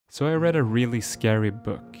So I read a really scary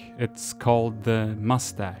book. It's called The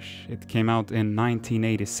Moustache. It came out in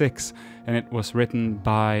 1986 and it was written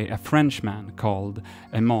by a Frenchman called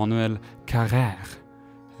Emmanuel Carrère.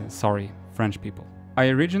 Sorry, French people. I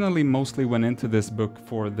originally mostly went into this book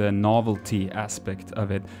for the novelty aspect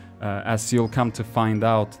of it. As you'll come to find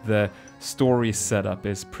out, the story setup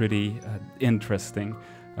is pretty interesting.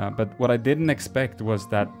 But what I didn't expect was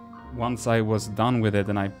that once I was done with it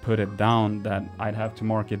and I put it down, that I'd have to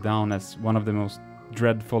mark it down as one of the most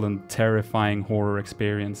dreadful and terrifying horror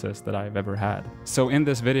experiences that I've ever had. So in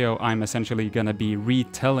this video, I'm essentially gonna be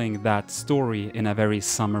retelling that story in a very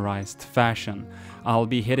summarized fashion. I'll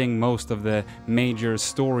be hitting most of the major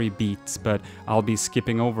story beats, but I'll be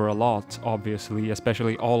skipping over a lot, obviously,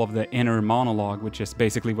 especially all of the inner monologue, which is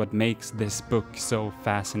basically what makes this book so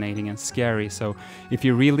fascinating and scary. So if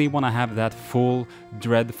you really want to have that full,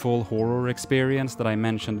 dreadful horror experience that I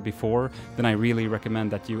mentioned before, then I really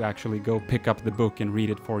recommend that you actually go pick up the book and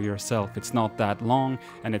read it for yourself. It's not that long,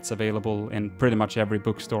 and it's available in pretty much every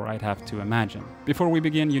bookstore, I'd have to imagine. Before we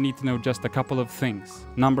begin, you need to know just a couple of things.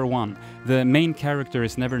 Number one, the main character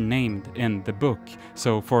is never named in the book,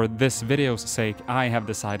 so for this video's sake I have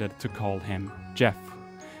decided to call him Jeff,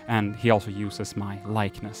 and he also uses my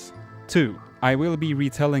likeness. 2. I will be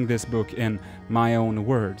retelling this book in my own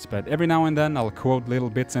words, but every now and then I'll quote little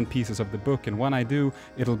bits and pieces of the book, and when I do,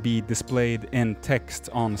 it'll be displayed in text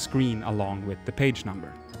on screen along with the page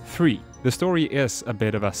number. 3. The story is a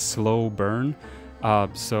bit of a slow burn,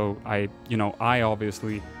 so I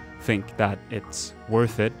obviously think that it's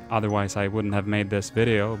worth it, otherwise I wouldn't have made this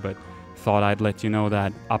video, but thought I'd let you know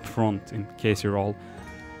that up front in case you're all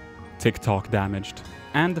TikTok damaged.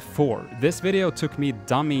 And 4, this video took me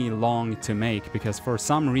dummy long to make because for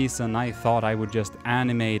some reason I thought I would just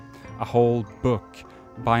animate a whole book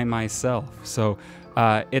by myself. So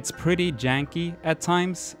it's pretty janky at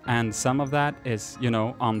times, and some of that is,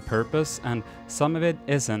 on purpose, and some of it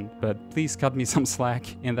isn't, but please cut me some slack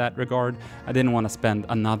in that regard. I didn't want to spend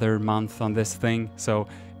another month on this thing, so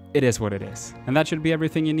it is what it is. And that should be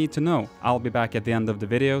everything you need to know. I'll be back at the end of the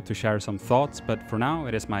video to share some thoughts, but for now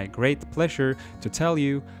it is my great pleasure to tell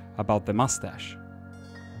you about The Moustache.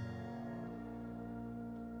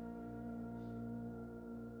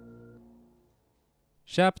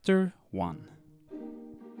 Chapter 1.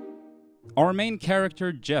 Our main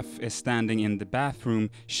character Jeff is standing in the bathroom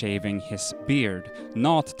shaving his beard,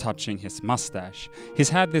 not touching his mustache. He's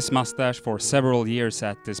had this mustache for several years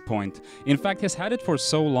at this point. In fact, he's had it for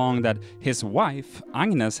so long that his wife,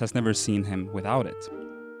 Agnes, has never seen him without it.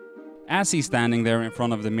 As he's standing there in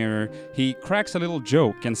front of the mirror, he cracks a little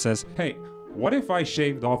joke and says, "Hey, what if I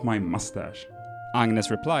shaved off my mustache?"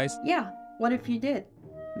 Agnes replies, "Yeah, what if you did?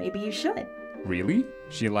 Maybe you should." "Really?"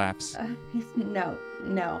 She laughs.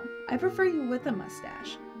 No, I prefer you with a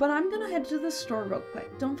mustache. But I'm gonna head to the store real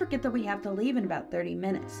quick. Don't forget that we have to leave in about 30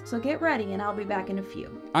 minutes. So get ready and I'll be back in a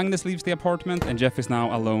few. Agnes leaves the apartment and Jeff is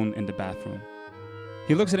now alone in the bathroom.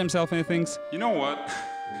 He looks at himself and he thinks, "You know what?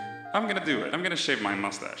 I'm gonna do it. I'm gonna shave my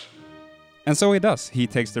mustache." And so he does. He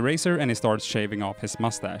takes the razor and he starts shaving off his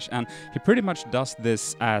mustache. And he pretty much does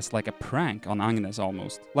this as like a prank on Agnes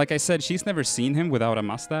almost. Like I said, she's never seen him without a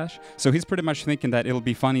mustache. So he's pretty much thinking that it'll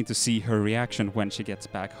be funny to see her reaction when she gets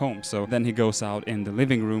back home. So then he goes out in the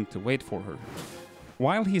living room to wait for her.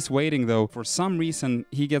 While he's waiting though, for some reason,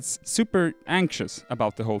 he gets super anxious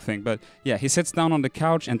about the whole thing. But yeah, he sits down on the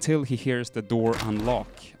couch until he hears the door unlock.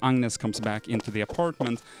 Agnes comes back into the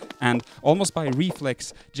apartment and almost by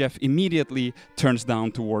reflex, Jeff immediately turns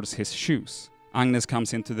down towards his shoes. Agnes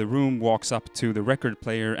comes into the room, walks up to the record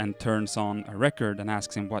player and turns on a record and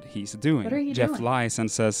asks him what he's doing. What are you Jeff doing? lies and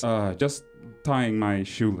says, just tying my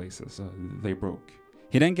shoelaces, they broke.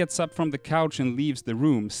 He then gets up from the couch and leaves the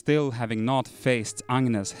room, still having not faced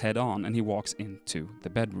Agnes head on, and he walks into the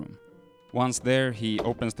bedroom. Once there, he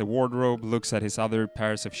opens the wardrobe, looks at his other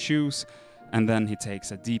pairs of shoes, and then he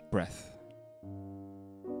takes a deep breath.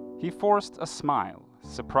 He forced a smile,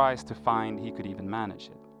 surprised to find he could even manage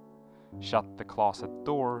it. Shut the closet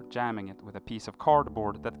door, jamming it with a piece of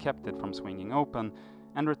cardboard that kept it from swinging open,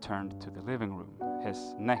 and returned to the living room,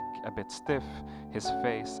 his neck a bit stiff, his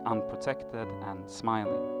face unprotected and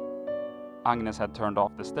smiling. Agnes had turned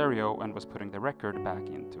off the stereo and was putting the record back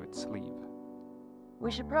into its sleeve.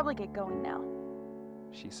 "We should probably get going now,"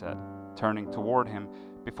 she said, turning toward him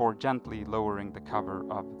before gently lowering the cover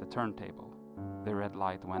of the turntable. The red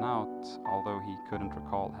light went out, although he couldn't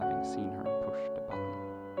recall having seen her push the button.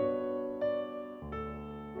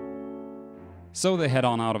 So they head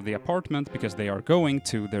on out of the apartment because they are going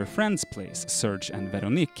to their friend's place, Serge and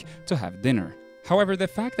Veronique, to have dinner. However, the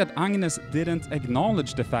fact that Agnes didn't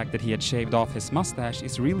acknowledge the fact that he had shaved off his mustache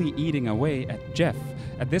is really eating away at Jeff.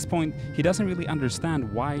 At this point, he doesn't really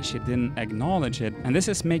understand why she didn't acknowledge it, and this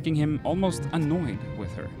is making him almost annoyed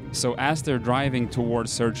with her. So as they're driving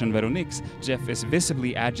towards Serge and Veronique's, Jeff is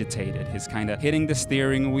visibly agitated. He's kinda hitting the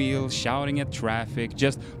steering wheel, shouting at traffic,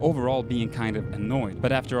 just overall being kind of annoyed.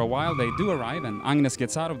 But after a while they do arrive and Agnes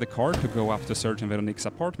gets out of the car to go up to Serge and Veronique's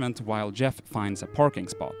apartment while Jeff finds a parking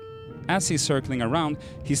spot. As he's circling around,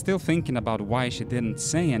 he's still thinking about why she didn't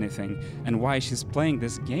say anything and why she's playing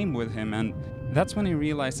this game with him, and that's when he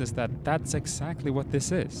realizes that that's exactly what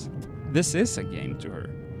this is. This is a game to her.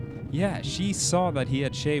 Yeah, she saw that he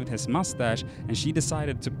had shaved his mustache and she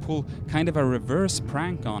decided to pull kind of a reverse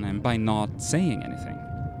prank on him by not saying anything.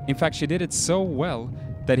 In fact, she did it so well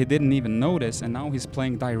that he didn't even notice, and now he's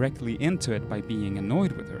playing directly into it by being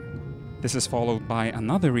annoyed with her. This is followed by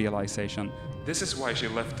another realization. This is why she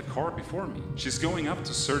left the car before me. She's going up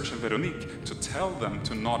to Serge and Veronique to tell them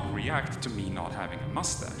to not react to me not having a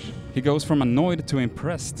mustache. He goes from annoyed to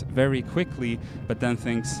impressed very quickly, but then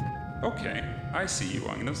thinks, okay, I see you,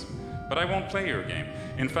 Agnes, but I won't play your game.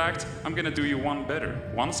 In fact, I'm gonna do you one better.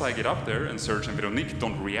 Once I get up there and Serge and Veronique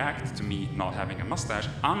don't react to me not having a mustache,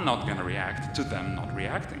 I'm not gonna react to them not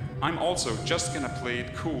reacting. I'm also just gonna play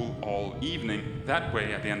it cool all evening. That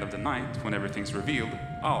way, at the end of the night, when everything's revealed,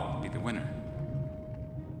 I'll be the winner.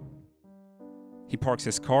 He parks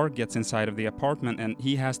his car, gets inside of the apartment, and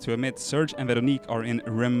he has to admit Serge and Veronique are in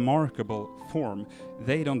remarkable form.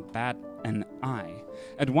 They don't bat an eye.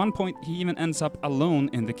 At one point, he even ends up alone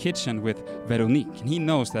in the kitchen with Veronique, and he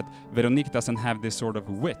knows that Veronique doesn't have this sort of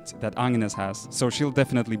wit that Agnes has, so she'll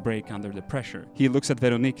definitely break under the pressure. He looks at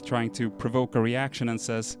Veronique, trying to provoke a reaction, and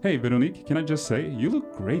says, "Hey Veronique, can I just say, you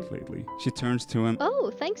look great lately." She turns to him.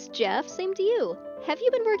 "Oh, thanks Jeff, same to you. Have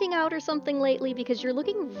you been working out or something lately, because you're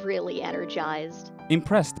looking really energized?"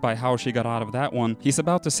 Impressed by how she got out of that one, he's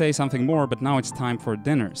about to say something more, but now it's time for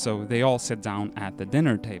dinner, so they all sit down at the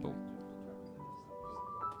dinner table.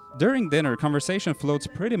 During dinner, conversation floats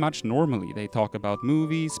pretty much normally. They talk about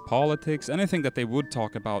movies, politics, anything that they would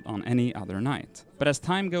talk about on any other night. But as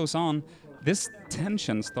time goes on, this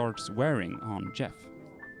tension starts wearing on Jeff.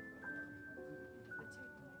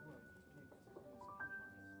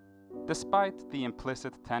 Despite the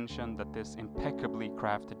implicit tension that this impeccably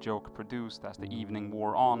crafted joke produced as the evening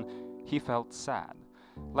wore on, he felt sad.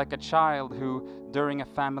 Like a child who, during a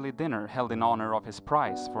family dinner held in honor of his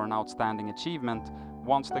prize for an outstanding achievement,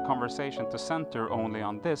 wants the conversation to center only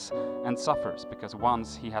on this and suffers because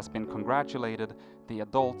once he has been congratulated, the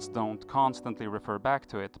adults don't constantly refer back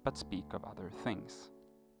to it but speak of other things.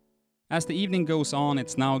 As the evening goes on,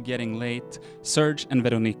 it's now getting late. Serge and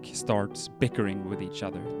Veronique starts bickering with each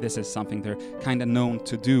other. This is something they're kinda known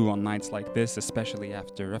to do on nights like this, especially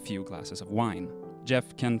after a few glasses of wine.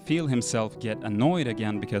 Jeff can feel himself get annoyed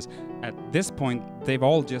again because at this point they've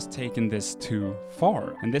all just taken this too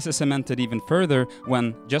far. And this is cemented even further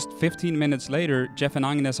when just 15 minutes later Jeff and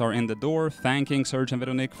Agnes are in the door thanking Serge and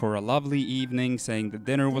Veronique for a lovely evening, saying the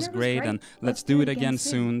dinner was great and let's do it again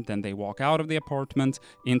soon. Then they walk out of the apartment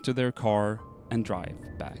into their car and drive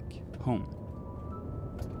back home.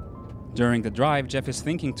 During the drive, Jeff is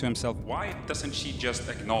thinking to himself, why doesn't she just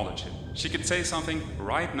acknowledge it? She could say something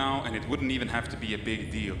right now and it wouldn't even have to be a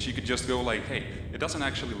big deal. She could just go like, hey, it doesn't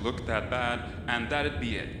actually look that bad, and that'd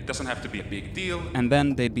be it. It doesn't have to be a big deal. And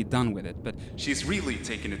then they'd be done with it, but she's really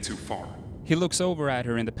taking it too far. He looks over at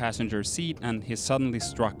her in the passenger seat and he's suddenly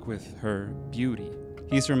struck with her beauty.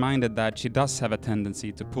 He's reminded that she does have a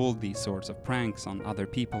tendency to pull these sorts of pranks on other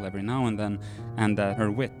people every now and then, and that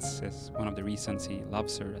her wits is one of the reasons he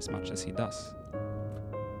loves her as much as he does.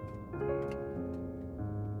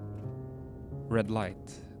 Red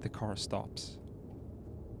light, the car stops.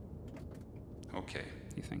 Okay,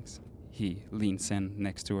 he thinks. He leans in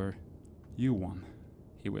next to her. You won,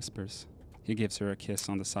 he whispers. He gives her a kiss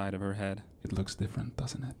on the side of her head. It looks different,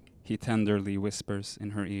 doesn't it? He tenderly whispers in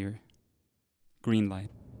her ear. Green light.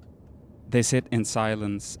 They sit in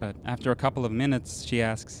silence, but after a couple of minutes, she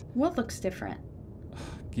asks, "What looks different?"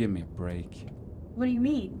 Give me a break. What do you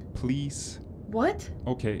mean? Please. What?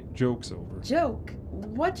 Okay, joke's over. Joke?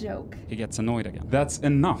 What joke? He gets annoyed again. That's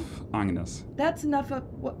enough, Agnes. That's enough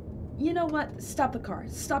of what? You know what? Stop the car.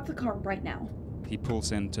 Stop the car right now. He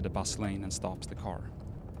pulls into the bus lane and stops the car.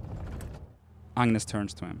 Agnes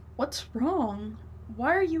turns to him. What's wrong?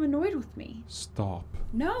 Why are you annoyed with me? Stop.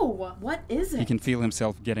 No, what is it? He can feel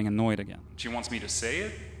himself getting annoyed again. She wants me to say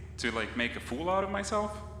it? To like make a fool out of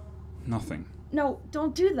myself? Nothing. No,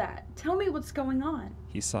 don't do that. Tell me what's going on.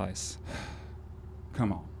 He sighs.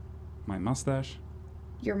 Come on. My mustache?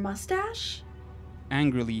 Your mustache?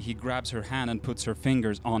 Angrily, he grabs her hand and puts her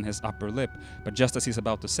fingers on his upper lip, but just as he's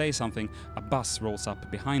about to say something, a bus rolls up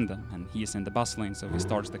behind them, and he's in the bus lane, so he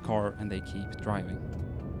starts the car and they keep driving.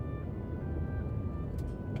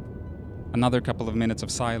 Another couple of minutes of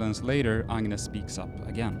silence later, Agnes speaks up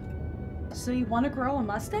again. So you want to grow a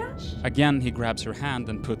mustache? Again, he grabs her hand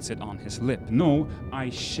and puts it on his lip. No, I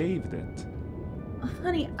shaved it.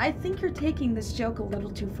 Honey, I think you're taking this joke a little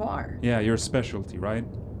too far. Yeah, your specialty, right?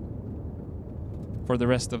 For the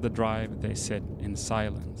rest of the drive, they sit in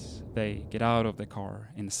silence. They get out of the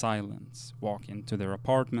car in silence, walk into their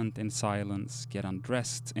apartment in silence, get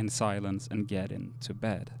undressed in silence, and get into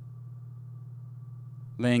bed.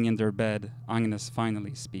 Laying in their bed, Agnes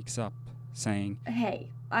finally speaks up, saying,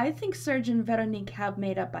 Hey, I think Serge and Veronique have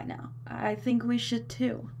made up by now. I think we should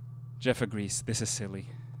too. Jeff agrees, this is silly.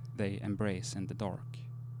 They embrace in the dark.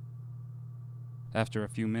 After a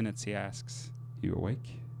few minutes, he asks, You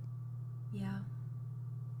awake? Yeah.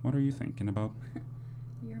 What are you thinking about?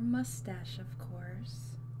 Your mustache, of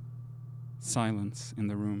course. Silence in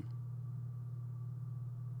the room.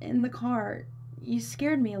 In the car, you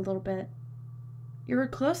scared me a little bit. You were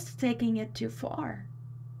close to taking it too far.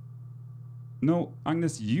 No,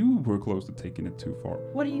 Agnes, you were close to taking it too far.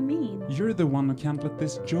 What do you mean? You're the one who can't let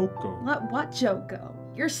this joke go. Let what joke go?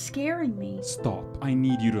 You're scaring me. Stop. I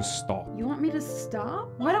need you to stop. You want me to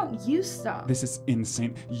stop? Why don't you stop? This is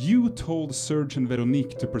insane. You told Serge and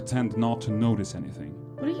Veronique to pretend not to notice anything.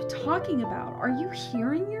 What are you talking about? Are you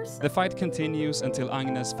hearing yourself? The fight continues until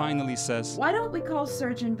Agnes finally says, Why don't we call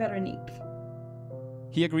Serge and Veronique?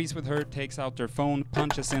 He agrees with her, takes out their phone,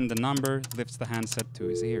 punches in the number, lifts the handset to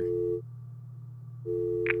his ear.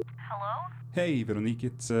 Hello? Hey, Veronique,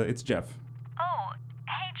 it's Jeff. Oh,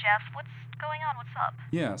 hey Jeff, what's going on? What's up?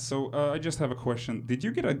 Yeah, so I just have a question. Did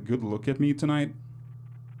you get a good look at me tonight?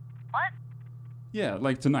 What? Yeah,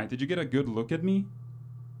 like tonight. Did you get a good look at me?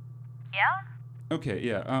 Yeah? Okay,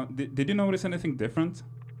 yeah. Did you notice anything different?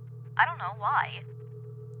 I don't know, why?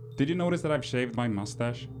 Did you notice that I've shaved my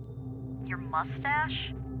mustache? Your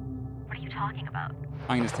mustache? What are you talking about?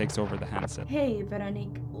 Agnes takes over the handset. Hey,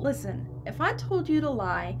 Veronique, listen, if I told you to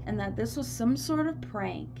lie and that this was some sort of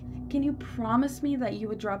prank, can you promise me that you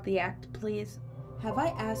would drop the act, please? Have I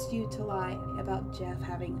asked you to lie about Jeff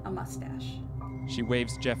having a mustache? She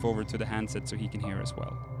waves Jeff over to the handset so he can hear as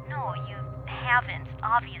well. No, you haven't,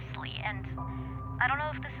 obviously, and I don't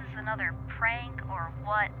know if this is another prank or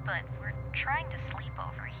what, but we're trying to sleep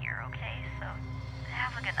over here, okay? So,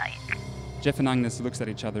 have a good night. Jeff and Agnes looks at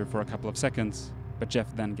each other for a couple of seconds, but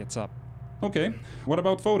Jeff then gets up. Okay, what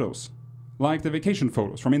about photos? Like the vacation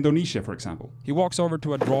photos from Indonesia, for example. He walks over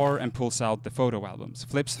to a drawer and pulls out the photo albums,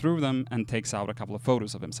 flips through them, and takes out a couple of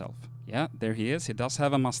photos of himself. Yeah, there he is. He does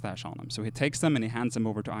have a mustache on him, so he takes them and he hands them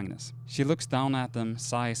over to Agnes. She looks down at them,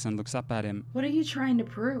 sighs, and looks up at him. What are you trying to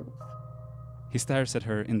prove? He stares at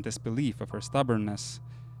her in disbelief of her stubbornness.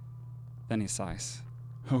 Then he sighs.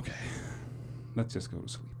 Okay, let's just go to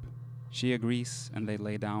sleep. She agrees, and they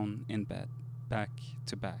lay down in bed, back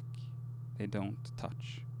to back. They don't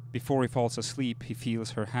touch. Before he falls asleep, he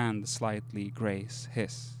feels her hand slightly graze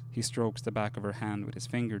his. He strokes the back of her hand with his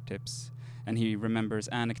fingertips, and he remembers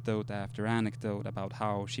anecdote after anecdote about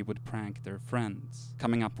how she would prank their friends,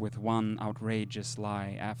 coming up with one outrageous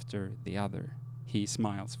lie after the other. He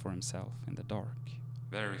smiles for himself in the dark.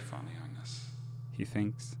 Very funny, Agnes. He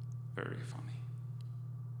thinks. Very funny.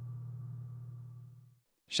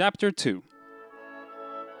 Chapter 2.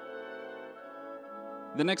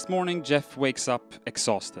 The next morning, Jeff wakes up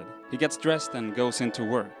exhausted. He gets dressed and goes into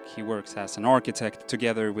work. He works as an architect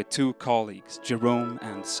together with two colleagues, Jerome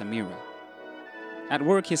and Samira. At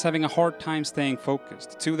work, he's having a hard time staying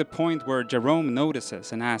focused, to the point where Jerome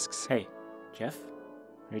notices and asks, Hey, Jeff?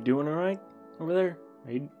 Are you doing alright over there?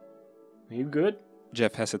 Are you good?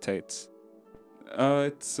 Jeff hesitates.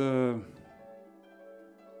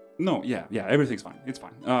 No, yeah, everything's fine. It's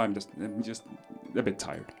fine. I'm just a bit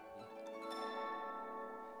tired.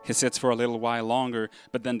 He sits for a little while longer,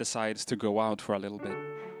 but then decides to go out for a little bit.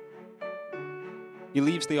 He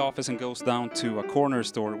leaves the office and goes down to a corner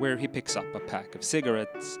store where he picks up a pack of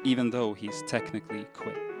cigarettes, even though he's technically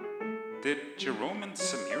quit. Did Jerome and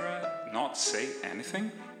Samira not say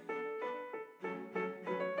anything?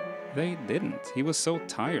 They didn't. He was so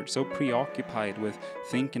tired, so preoccupied with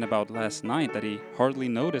thinking about last night that he hardly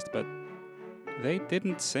noticed, but they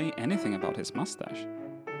didn't say anything about his mustache.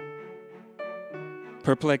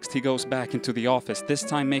 Perplexed, he goes back into the office, this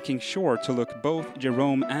time making sure to look both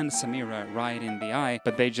Jerome and Samira right in the eye,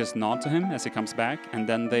 but they just nod to him as he comes back, and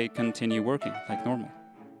then they continue working like normal.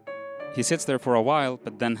 He sits there for a while,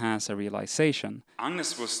 but then has a realization.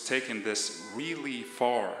 Agnes was taking this really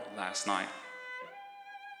far last night.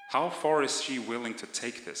 How far is she willing to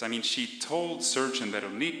take this? I mean, she told Surgeon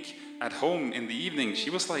Veronique at home in the evening, she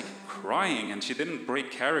was like crying and she didn't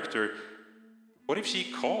break character. What if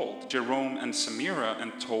she called Jerome and Samira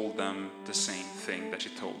and told them the same thing that she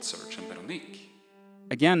told Surgeon Veronique?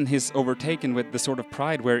 Again, he's overtaken with the sort of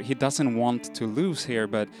pride where he doesn't want to lose here,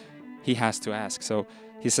 but he has to ask. So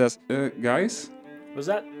he says, guys? Was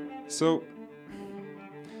that? So,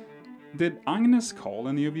 did Agnes call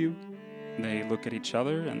any of you? They look at each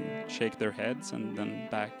other and shake their heads and then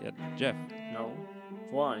back at Jeff. No.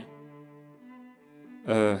 Why?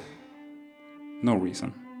 No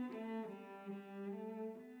reason.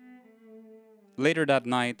 Later that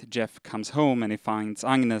night, Jeff comes home and he finds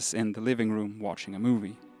Agnes in the living room watching a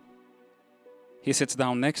movie. He sits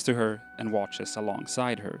down next to her and watches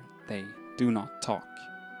alongside her. They do not talk.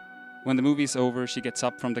 When the movie's over, she gets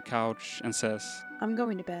up from the couch and says, I'm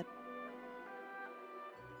going to bed.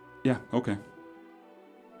 Yeah, okay.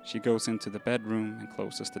 She goes into the bedroom and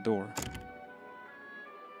closes the door.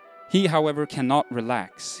 He, however, cannot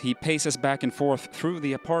relax. He paces back and forth through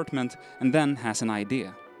the apartment and then has an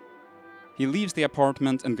idea. He leaves the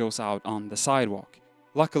apartment and goes out on the sidewalk.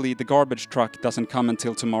 Luckily, the garbage truck doesn't come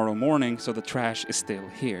until tomorrow morning, so the trash is still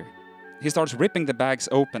here. He starts ripping the bags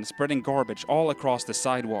open, spreading garbage all across the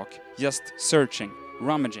sidewalk, just searching,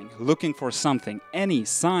 rummaging, looking for something, any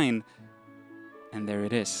sign. And there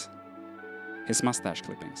it is. His mustache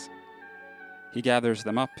clippings. He gathers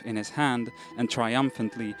them up in his hand and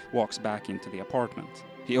triumphantly walks back into the apartment.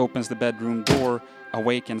 He opens the bedroom door,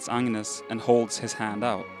 awakens Agnes, and holds his hand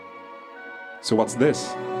out. So what's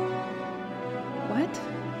this? What?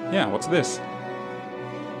 Yeah, what's this?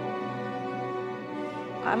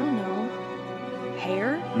 I don't know.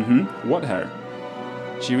 Hair? Mm-hmm. What hair?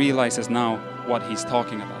 She realizes now what he's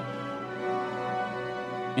talking about.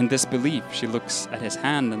 In disbelief, she looks at his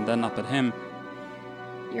hand and then up at him.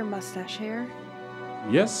 Your mustache hair?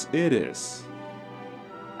 Yes, it is.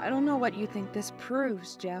 I don't know what you think this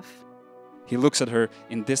proves, Jeff. He looks at her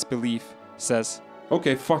in disbelief, says,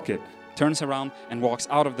 okay, fuck it, turns around and walks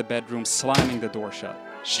out of the bedroom, slamming the door shut.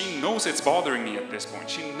 She knows it's bothering me at this point.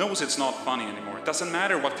 She knows it's not funny anymore. It doesn't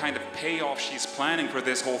matter what kind of payoff she's planning for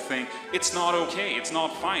this whole thing. It's not okay. It's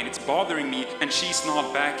not fine. It's bothering me, and she's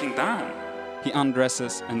not backing down. He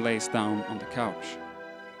undresses and lays down on the couch.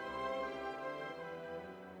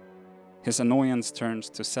 His annoyance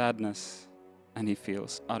turns to sadness, and he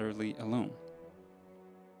feels utterly alone.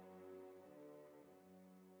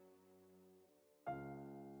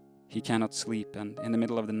 He cannot sleep, and in the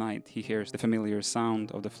middle of the night he hears the familiar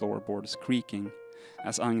sound of the floorboards creaking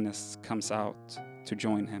as Agnes comes out to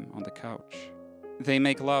join him on the couch. They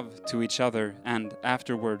make love to each other, and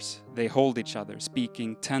afterwards they hold each other,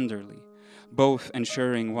 speaking tenderly, both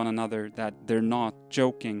ensuring one another that they're not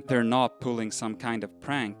joking, they're not pulling some kind of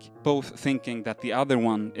prank, both thinking that the other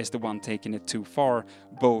one is the one taking it too far,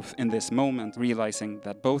 both in this moment realizing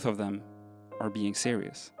that both of them are being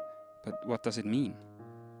serious. But what does it mean?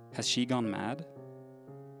 Has she gone mad?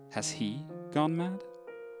 Has he gone mad?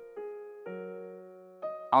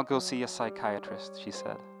 I'll go see a psychiatrist, she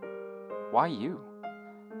said. Why you?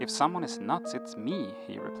 If someone is nuts, it's me,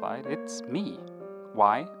 he replied. It's me.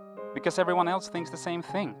 Why? Because everyone else thinks the same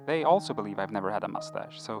thing. They also believe I've never had a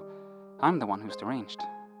mustache, so I'm the one who's deranged.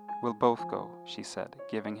 We'll both go, she said,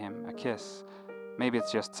 giving him a kiss. Maybe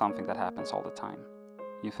it's just something that happens all the time.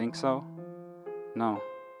 You think so? No,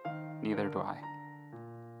 neither do I.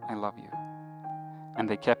 I love you. And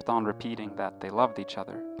they kept on repeating that they loved each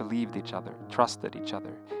other, believed each other, trusted each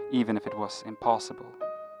other, even if it was impossible.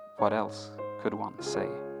 What else could one say?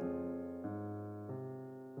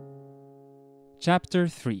 Chapter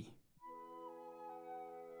 3.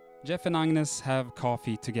 Jeff and Agnes have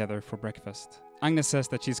coffee together for breakfast. Agnes says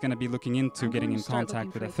that she's going to be looking into getting in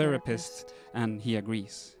contact with a therapist, and he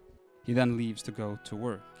agrees. He then leaves to go to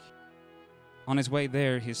work. On his way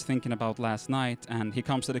there, he's thinking about last night, and he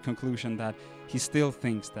comes to the conclusion that he still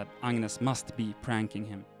thinks that Agnes must be pranking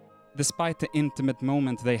him. Despite the intimate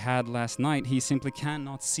moment they had last night, he simply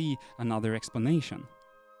cannot see another explanation.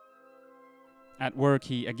 At work,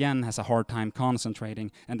 he again has a hard time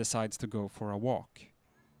concentrating and decides to go for a walk.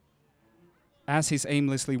 As he's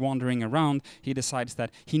aimlessly wandering around, he decides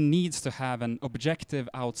that he needs to have an objective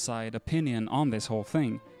outside opinion on this whole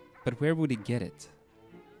thing. But where would he get it?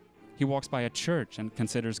 He walks by a church and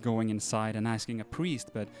considers going inside and asking a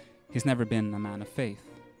priest, but he's never been a man of faith.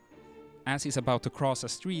 As he's about to cross a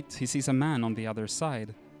street, he sees a man on the other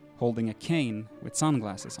side, holding a cane with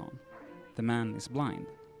sunglasses on. The man is blind.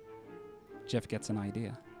 Jeff gets an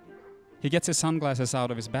idea. He gets his sunglasses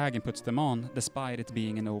out of his bag and puts them on, despite it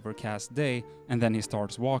being an overcast day, and then he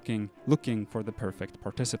starts walking, looking for the perfect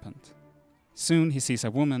participant. Soon he sees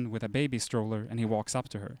a woman with a baby stroller and he walks up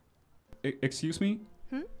to her. Excuse me?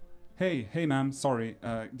 Hey ma'am, sorry,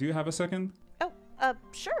 do you have a second? Oh,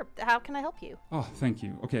 sure. How can I help you? Oh, thank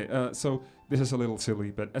you. Okay, so this is a little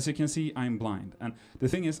silly, but as you can see, I'm blind. And the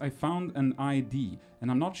thing is, I found an ID,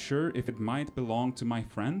 and I'm not sure if it might belong to my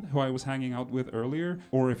friend who I was hanging out with earlier,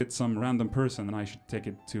 or if it's some random person and I should take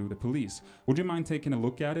it to the police. Would you mind taking a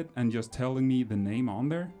look at it and just telling me the name on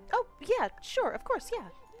there? Oh, yeah, sure, of course, yeah.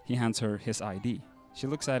 He hands her his ID. She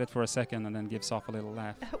looks at it for a second and then gives off a little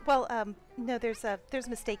laugh. Well, no, there's a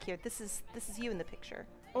mistake here. This is you in the picture.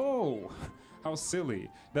 Oh, how silly.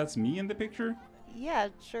 That's me in the picture? Yeah,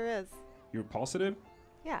 it sure is. You're positive?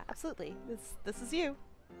 Yeah, absolutely. This is you.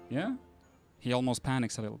 Yeah? He almost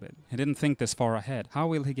panics a little bit. He didn't think this far ahead. How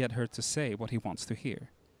will he get her to say what he wants to hear?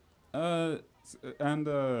 Yeah,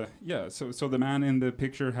 so the man in the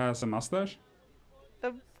picture has a mustache?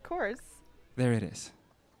 Of course. There it is.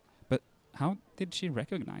 But how did she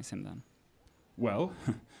recognize him then? Well,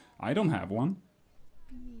 I don't have one.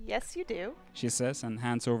 Yes, you do. She says and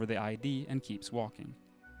hands over the ID and keeps walking.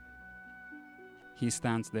 He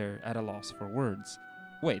stands there at a loss for words.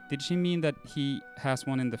 Wait, did she mean that he has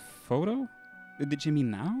one in the photo? Did she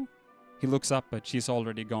mean now? He looks up, but she's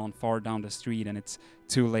already gone far down the street and it's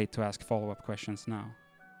too late to ask follow-up questions now.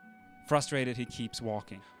 Frustrated, he keeps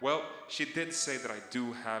walking. Well, she did say that I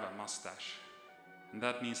do have a mustache. And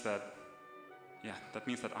that means that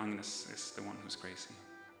Agnes is the one who's crazy.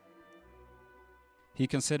 He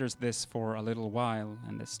considers this for a little while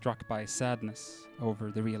and is struck by sadness over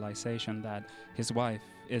the realization that his wife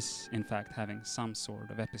is in fact having some sort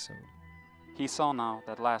of episode. He saw now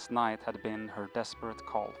that last night had been her desperate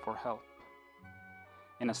call for help.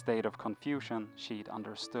 In a state of confusion, she'd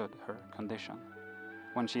understood her condition.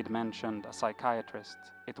 When she'd mentioned a psychiatrist,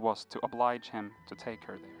 it was to oblige him to take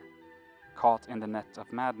her there. Caught in the net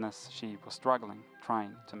of madness, she was struggling,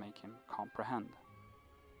 trying to make him comprehend.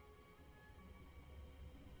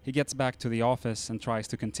 He gets back to the office and tries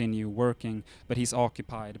to continue working, but he's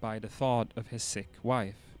occupied by the thought of his sick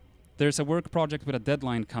wife. There's a work project with a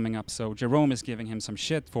deadline coming up, so Jerome is giving him some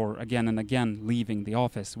shit for again and again leaving the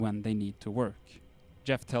office when they need to work.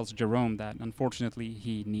 Jeff tells Jerome that unfortunately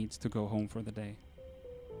he needs to go home for the day.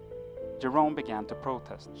 Jerome began to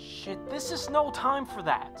protest. Shit, this is no time for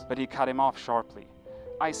that. But he cut him off sharply.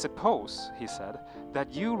 I suppose, he said,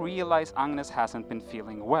 that you realize Agnes hasn't been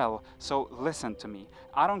feeling well, so listen to me.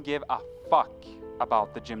 I don't give a fuck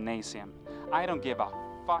about the gymnasium. I don't give a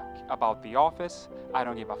fuck about the office. I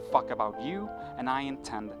don't give a fuck about you, and I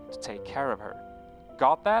intend to take care of her.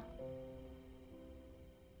 Got that?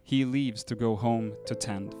 He leaves to go home to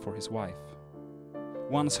tend for his wife.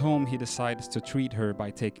 Once home, he decides to treat her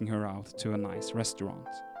by taking her out to a nice restaurant.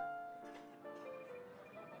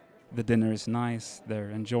 The dinner is nice,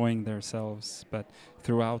 they're enjoying themselves, but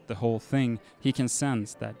throughout the whole thing, he can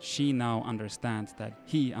sense that she now understands that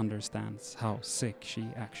he understands how sick she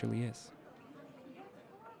actually is.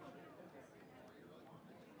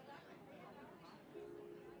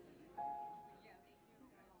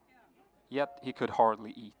 Yet he could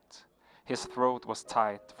hardly eat. His throat was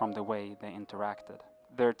tight from the way they interacted.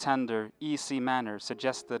 Their tender, easy manner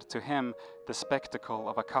suggested to him the spectacle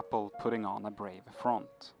of a couple putting on a brave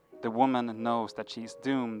front. The woman knows that she's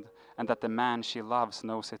doomed and that the man she loves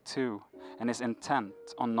knows it too and is intent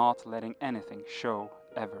on not letting anything show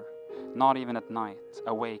ever. Not even at night,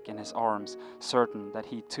 awake in his arms, certain that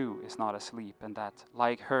he too is not asleep and that,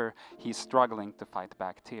 like her, he's struggling to fight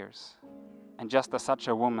back tears. And just as such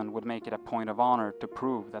a woman would make it a point of honor to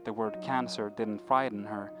prove that the word cancer didn't frighten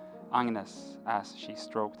her, Agnes, as she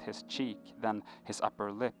stroked his cheek, then his upper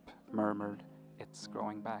lip, murmured, "It's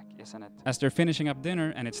growing back, isn't it?" As they're finishing up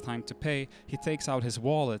dinner and it's time to pay, he takes out his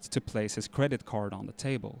wallet to place his credit card on the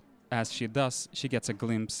table. As she does, she gets a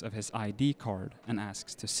glimpse of his ID card and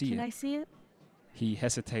asks to see it. Can I see it? He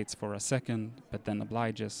hesitates for a second, but then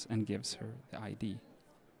obliges and gives her the ID.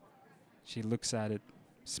 She looks at it,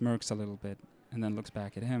 smirks a little bit, and then looks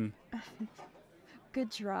back at him. Good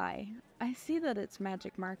try. I see that it's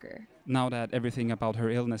magic marker. Now that everything about her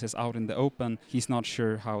illness is out in the open, he's not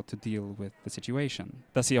sure how to deal with the situation.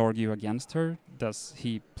 Does he argue against her? Does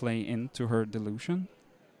he play into her delusion?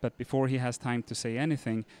 But before he has time to say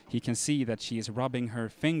anything, he can see that she is rubbing her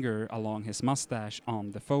finger along his mustache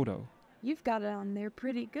on the photo. You've got it on there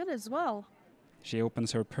pretty good as well. She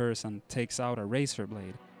opens her purse and takes out a razor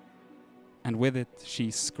blade. And with it, she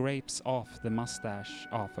scrapes off the mustache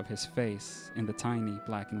off of his face in the tiny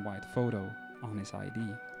black and white photo on his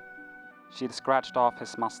ID. She'd scratched off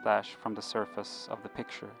his mustache from the surface of the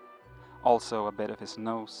picture. Also a bit of his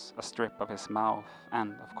nose, a strip of his mouth,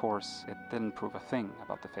 and, of course, it didn't prove a thing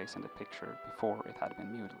about the face in the picture before it had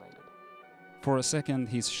been mutilated. For a second,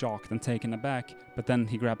 he's shocked and taken aback, but then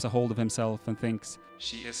he grabs a hold of himself and thinks,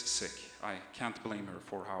 She is sick. I can't blame her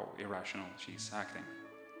for how irrational she's acting.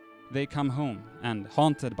 They come home, and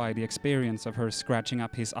haunted by the experience of her scratching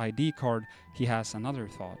up his ID card, he has another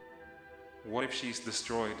thought. What if she's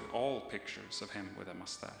destroyed all pictures of him with a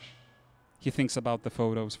mustache? He thinks about the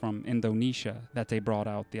photos from Indonesia that they brought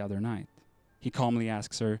out the other night. He calmly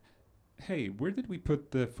asks her, Hey, where did we put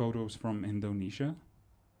the photos from Indonesia?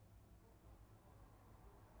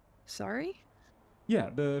 Sorry? Yeah,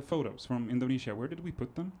 the photos from Indonesia. Where did we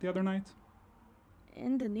put them the other night?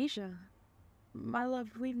 Indonesia? My love,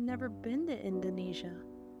 we've never been to Indonesia.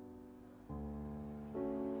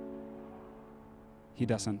 He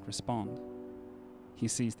doesn't respond. He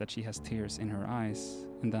sees that she has tears in her eyes,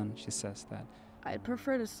 and then she says that I'd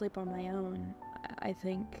prefer to sleep on my own, I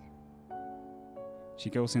think. She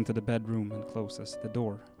goes into the bedroom and closes the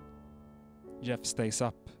door. Jeff stays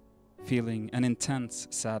up, feeling an intense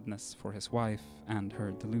sadness for his wife and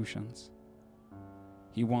her delusions.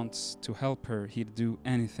 He wants to help her. He'd do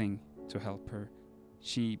anything to help her.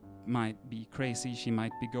 She might be crazy, she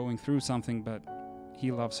might be going through something, but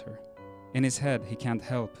he loves her. In his head, he can't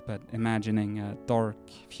help but imagining a dark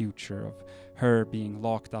future of her being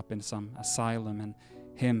locked up in some asylum and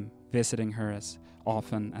him visiting her as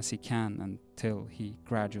often as he can until he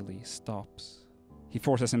gradually stops. He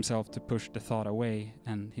forces himself to push the thought away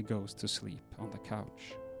and he goes to sleep on the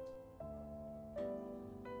couch.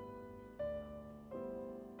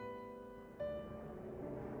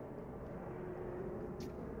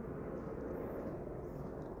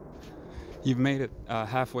 You've made it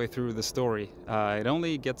halfway through the story. It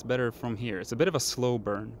only gets better from here. It's a bit of a slow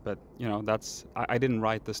burn, but you know, I didn't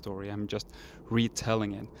write the story. I'm just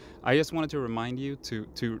retelling it. I just wanted to remind you to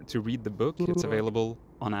read the book. It's available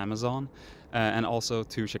on Amazon, and also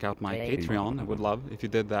to check out my Patreon. I would love if you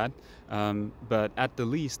did that. But at the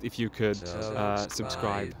least, if you could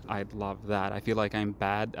subscribe, I'd love that. I feel like I'm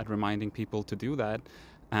bad at reminding people to do that.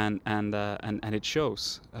 And it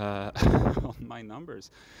shows on my numbers.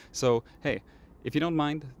 So hey, if you don't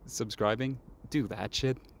mind subscribing, do that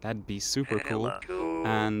shit. That'd be super cool.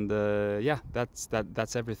 And yeah,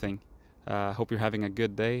 that's everything. Hope you're having a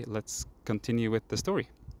good day. Let's continue with the story.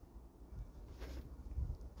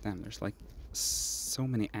 Damn, there's like so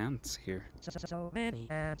many ants here. So many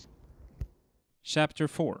ants. Chapter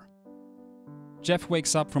 4. Jeff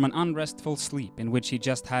wakes up from an unrestful sleep in which he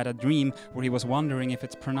just had a dream where he was wondering if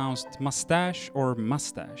it's pronounced mustache or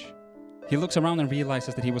mustache. He looks around and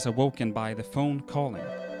realizes that he was awoken by the phone calling.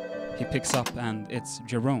 He picks up and it's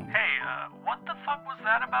Jerome. Hey, what the fuck was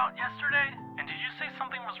that about yesterday? And did you say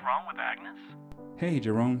something was wrong with Agnes? Hey,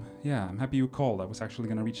 Jerome. Yeah, I'm happy you called. I was actually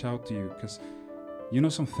gonna reach out to you, because you know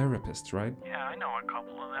some therapists, right? Yeah, I know a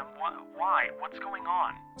couple of them. Why? What's going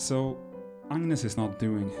on? So, Agnes is not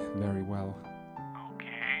doing very well.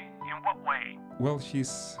 Okay, in what way? Well,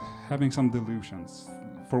 she's having some delusions.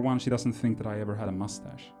 For one, she doesn't think that I ever had a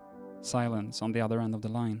mustache. Silence on the other end of the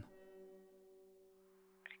line.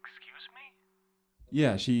 Excuse me?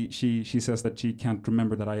 Yeah, she says that she can't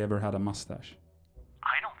remember that I ever had a mustache.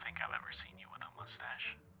 I don't think I've ever seen you with a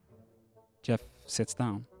mustache. Jeff sits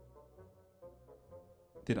down.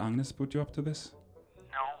 Did Agnes put you up to this?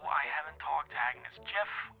 No, I haven't talked to Agnes. Jeff,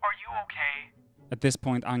 are you okay? At this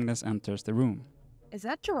point, Agnes enters the room. Is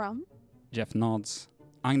that Jerome? Jeff nods.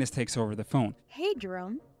 Agnes takes over the phone. Hey,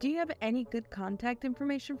 Jerome. Do you have any good contact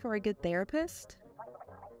information for a good therapist?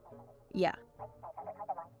 Yeah.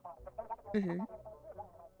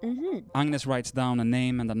 Agnes writes down a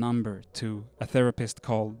name and a number to a therapist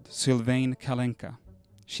called Sylvain Kalenka.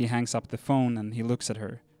 She hangs up the phone and he looks at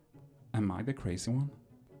her. Am I the crazy one?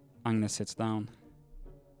 Agnes sits down.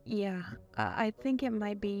 Yeah, I think it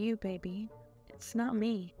might be you, baby. It's not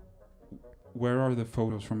me. Where are the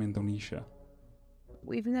photos from Indonesia?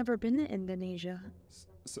 We've never been to Indonesia.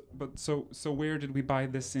 So where did we buy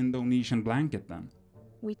this Indonesian blanket then?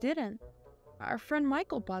 We didn't. Our friend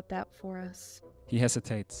Michael bought that for us. He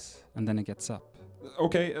hesitates, and then he gets up.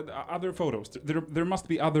 Okay, other photos. There must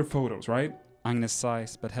be other photos, right? Agnes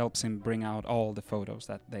sighs, but helps him bring out all the photos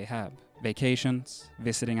that they have. Vacations,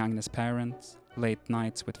 visiting Agnes' parents, late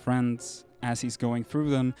nights with friends. As he's going through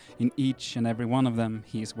them, in each and every one of them,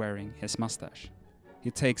 he is wearing his mustache. He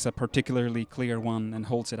takes a particularly clear one and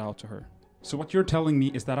holds it out to her. So what you're telling me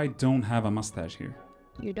is that I don't have a mustache here?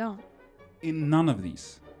 You don't. In none of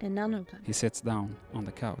these? In none of them. He sits down on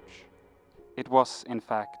the couch. It was, in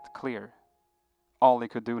fact, clear. All he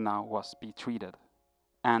could do now was be treated.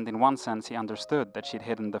 And in one sense he understood that she'd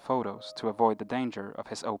hidden the photos to avoid the danger of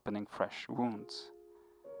his opening fresh wounds.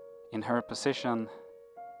 In her position...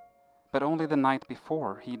 But only the night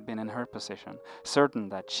before he'd been in her position, certain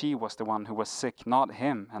that she was the one who was sick, not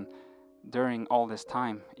him, and during all this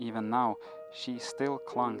time, even now, she still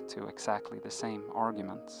clung to exactly the same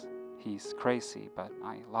arguments. He's crazy, but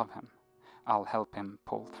I love him. I'll help him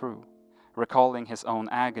pull through. Recalling his own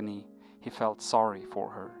agony, he felt sorry for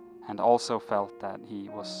her, and also felt that he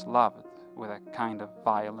was loved with a kind of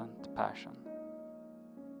violent passion.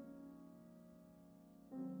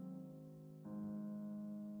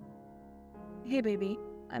 Hey baby,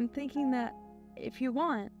 I'm thinking that if you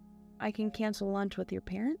want, I can cancel lunch with your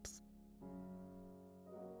parents.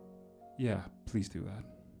 Yeah, please do that.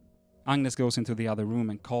 Agnes goes into the other room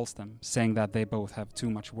and calls them, saying that they both have too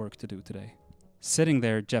much work to do today. Sitting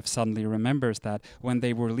there, Jeff suddenly remembers that when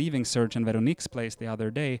they were leaving Serge and Veronique's place the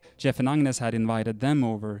other day, Jeff and Agnes had invited them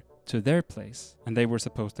over to their place, and they were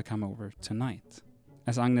supposed to come over tonight.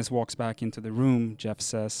 As Agnes walks back into the room, Jeff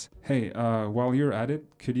says, Hey, while you're at it,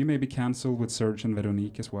 could you maybe cancel with Serge and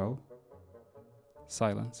Veronique as well?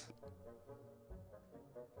 Silence.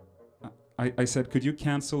 I said, could you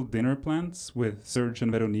cancel dinner plans with Serge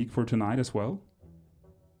and Veronique for tonight as well?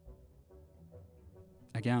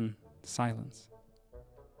 Again, silence.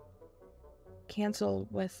 Cancel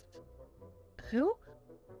with... who?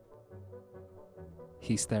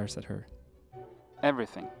 He stares at her.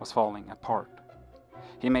 Everything was falling apart.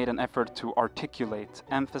 He made an effort to articulate,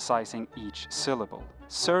 emphasizing each syllable.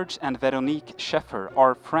 Serge and Veronique Scheffer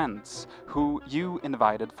are friends who you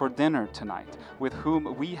invited for dinner tonight, with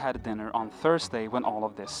whom we had dinner on Thursday when all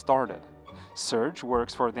of this started. Serge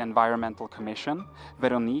works for the Environmental Commission.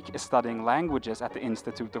 Veronique is studying languages at the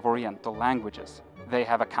Institute of Oriental Languages. They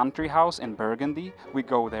have a country house in Burgundy. We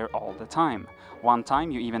go there all the time. One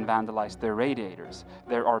time you even vandalized their radiators.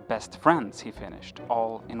 They're our best friends, he finished,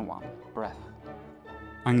 all in one breath.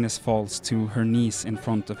 Agnes falls to her knees in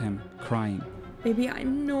front of him, crying. Baby, I have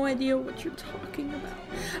no idea what you're talking about.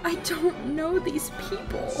 I don't know these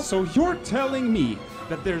people. So you're telling me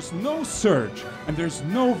that there's no Serge and there's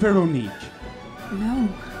no Veronique? No.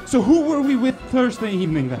 So who were we with Thursday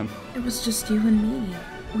evening then? It was just you and me.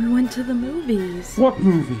 We went to the movies. What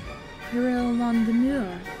movie? Peril on the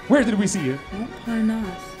Mur. Where did we see it?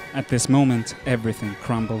 Montparnasse. At this moment, everything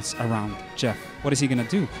crumbles around Jeff. What is he gonna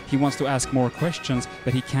do? He wants to ask more questions,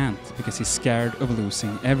 but he can't because he's scared of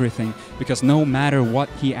losing everything. Because no matter what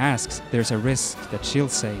he asks, there's a risk that she'll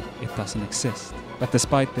say it doesn't exist. But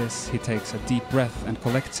despite this, he takes a deep breath and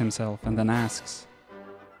collects himself and then asks,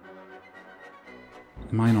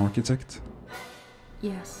 Am I an architect?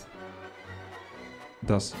 Yes.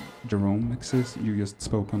 Does Jerome exist? You just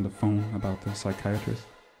spoke on the phone about the psychiatrist.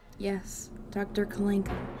 Yes, Dr.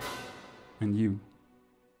 Kalenko. And you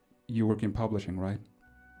work in publishing, right?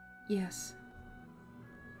 Yes.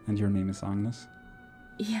 And your name is Agnes?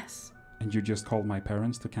 Yes. And you just called my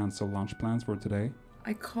parents to cancel lunch plans for today?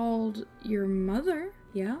 I called your mother,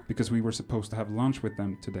 yeah? Because we were supposed to have lunch with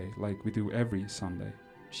them today, like we do every Sunday.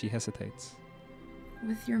 she hesitates.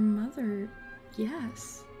 With your mother,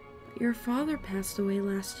 yes. Your father passed away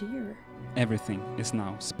last year. Everything is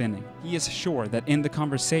now spinning. He is sure that in the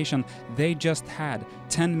conversation they just had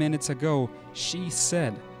 10 minutes ago, she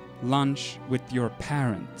said, lunch with your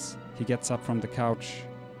parents. He gets up from the couch,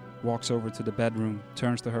 walks over to the bedroom,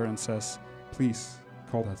 turns to her and says, please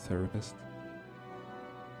call that therapist.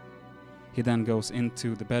 He then goes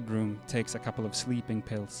into the bedroom, takes a couple of sleeping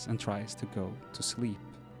pills and tries to go to sleep,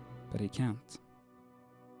 but he can't.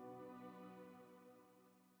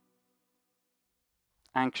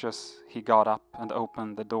 Anxious, he got up and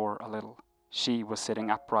opened the door a little. She was sitting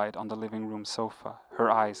upright on the living room sofa, her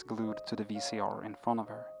eyes glued to the VCR in front of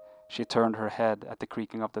her. She turned her head at the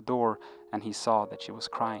creaking of the door, and he saw that she was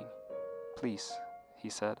crying. "Please," he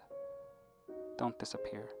said, "don't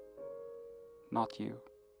disappear. Not you."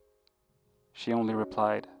 She only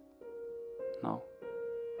replied, "No.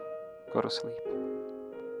 Go to sleep."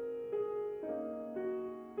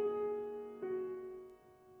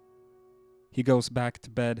 He goes back to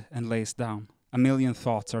bed and lays down. A million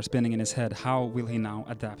thoughts are spinning in his head. How will he now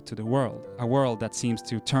adapt to the world? A world that seems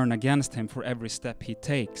to turn against him for every step he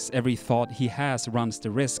takes. Every thought he has runs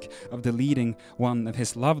the risk of deleting one of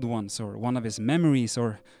his loved ones or one of his memories,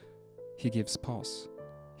 or he gives pause.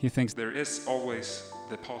 He thinks There is always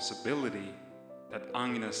the possibility that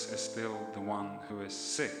Agnes is still the one who is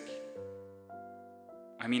sick.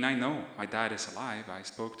 I mean, I know my dad is alive. I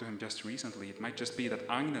spoke to him just recently. It might just be that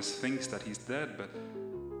Agnes thinks that he's dead, but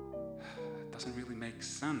it doesn't really make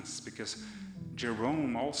sense because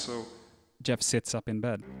Jerome also Jeff sits up in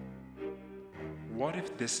bed. What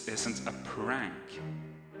if this isn't a prank?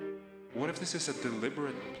 What if this is a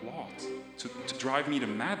deliberate plot to drive me to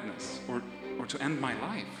madness or to end my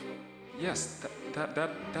life? Yes,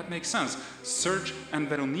 that makes sense. Serge and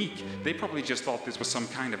Veronique, they probably just thought this was some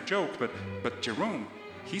kind of joke, but Jerome,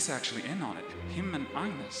 he's actually in on it. Him and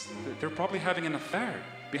Agnes, they're probably having an affair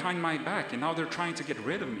behind my back, and now they're trying to get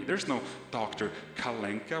rid of me. There's no Dr.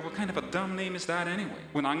 Kalenka. What kind of a dumb name is that anyway?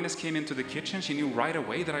 When Agnes came into the kitchen, she knew right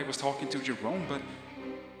away that I was talking to Jerome, but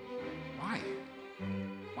why?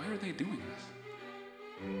 Why are they doing this?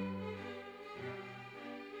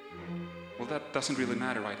 Well, that doesn't really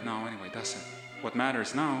matter right now anyway, does it? What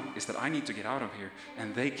matters now is that I need to get out of here,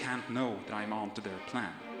 and they can't know that I'm on to their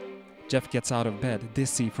plan. Jeff gets out of bed,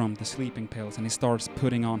 dizzy from the sleeping pills, and he starts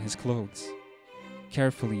putting on his clothes.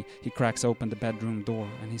 Carefully, he cracks open the bedroom door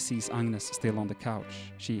and he sees Agnes still on the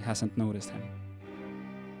couch. She hasn't noticed him.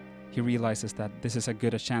 He realizes that this is as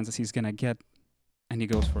good a chance as he's gonna get, and he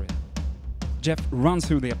goes for it. Jeff runs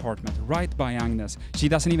through the apartment, right by Agnes. She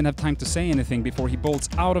doesn't even have time to say anything before he bolts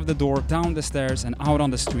out of the door, down the stairs, and out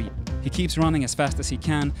on the street. He keeps running as fast as he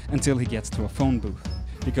can until he gets to a phone booth.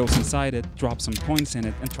 He goes inside it, drops some coins in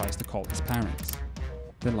it, and tries to call his parents.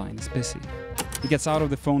 The line is busy. He gets out of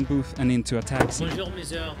the phone booth and into a taxi. Bonjour,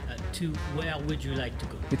 monsieur. To where would you like to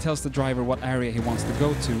go? He tells the driver what area he wants to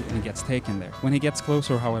go to, and he gets taken there. When he gets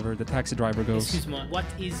closer, however, the taxi driver goes, Excuse-moi, what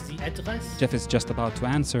is the address? Jeff is just about to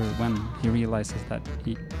answer when he realizes that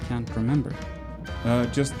he can't remember.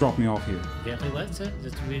 Just drop me off here. Very well, sir.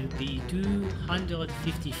 That will be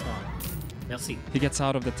 250 francs. Merci. He gets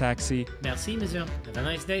out of the taxi. Merci, monsieur. Have a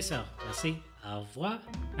nice day, sir. Merci. Au revoir.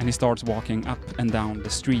 And he starts walking up and down the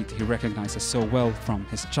street he recognizes so well from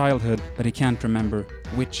his childhood, but he can't remember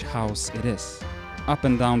which house it is. Up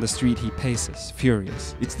and down the street he paces,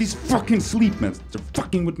 furious. It's these fucking sleep meds. They're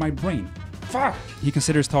fucking with my brain. Fuck! He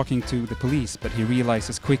considers talking to the police, but he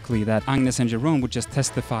realizes quickly that Agnes and Jerome would just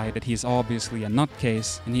testify that he's obviously a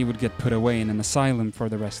nutcase and he would get put away in an asylum for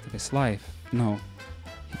the rest of his life. No,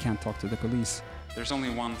 he can't talk to the police. There's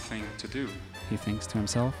only one thing to do. He thinks to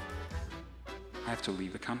himself. I have to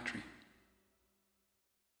leave the country.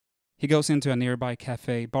 He goes into a nearby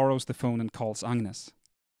cafe, borrows the phone and calls Agnes.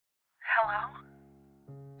 Hello?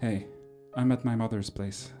 Hey, I'm at my mother's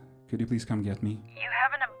place. Could you please come get me? You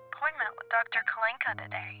have an appointment with Dr. Kalenka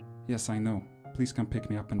today. Yes, I know. Please come pick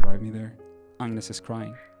me up and drive me there. Agnes is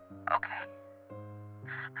crying. Okay.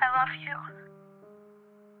 I love you.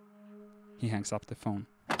 He hangs up the phone.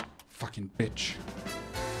 Fucking bitch.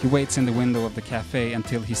 He waits in the window of the cafe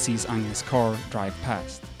until he sees Agnes' car drive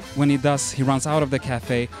past. When he does, he runs out of the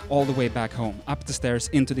cafe all the way back home, up the stairs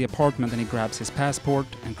into the apartment, and he grabs his passport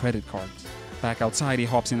and credit cards. Back outside, he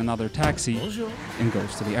hops in another taxi Bonjour. and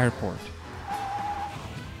goes to the airport.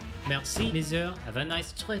 Merci, monsieur. Have a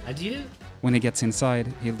nice trip. Adieu. When he gets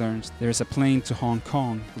inside, he learns there is a plane to Hong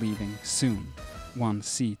Kong leaving soon. One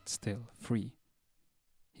seat still free.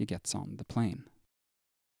 He gets on the plane.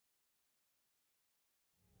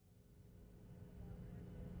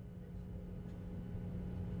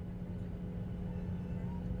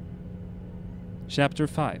 Chapter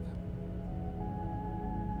 5.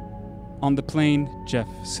 On the plane, Jeff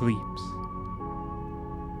sleeps.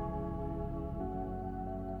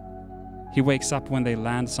 He wakes up when they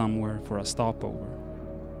land somewhere for a stopover.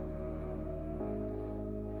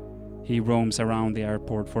 He roams around the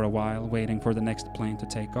airport for a while, waiting for the next plane to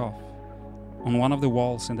take off. On one of the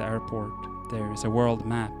walls in the airport, there is a world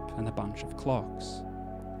map and a bunch of clocks.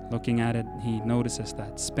 Looking at it, he notices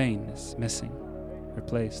that Spain is missing,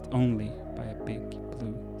 replaced only by a big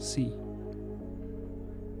blue sea.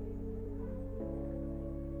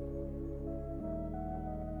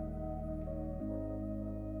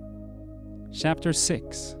 Chapter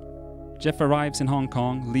 6. Jeff arrives in Hong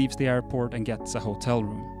Kong, leaves the airport and gets a hotel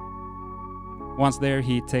room. Once there,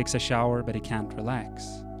 he takes a shower, but he can't relax.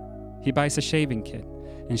 He buys a shaving kit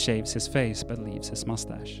and shaves his face, but leaves his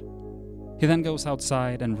mustache. He then goes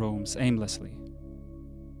outside and roams aimlessly.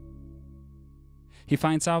 He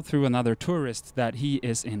finds out through another tourist that he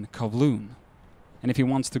is in Kowloon, and if he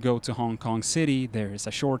wants to go to Hong Kong City, there is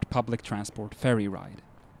a short public transport ferry ride.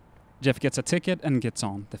 Jeff gets a ticket and gets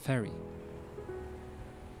on the ferry.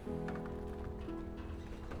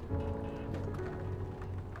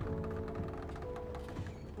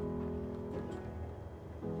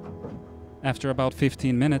 After about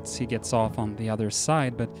 15 minutes, he gets off on the other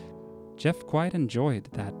side, but Jeff quite enjoyed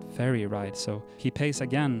that ferry ride, so he pays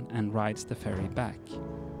again and rides the ferry back.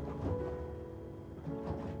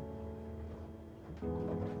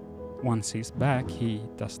 Once he's back, he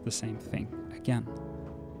does the same thing again.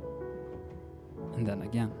 And then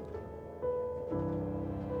again.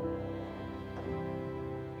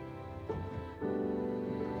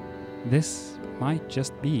 This might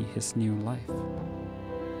just be his new life.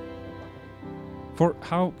 For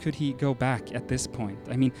how could he go back at this point?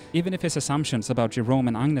 I mean, even if his assumptions about Jerome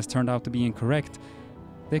and Agnes turned out to be incorrect,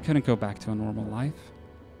 they couldn't go back to a normal life.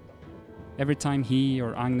 Every time he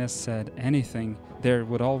or Agnes said anything, there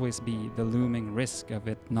would always be the looming risk of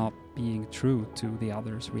it not being true to the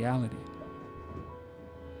other's reality.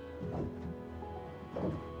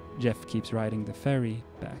 Jeff keeps riding the ferry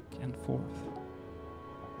back and forth.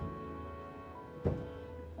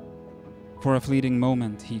 For a fleeting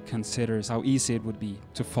moment, he considers how easy it would be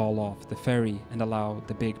to fall off the ferry and allow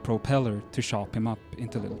the big propeller to chop him up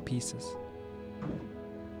into little pieces.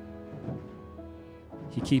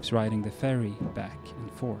 He keeps riding the ferry back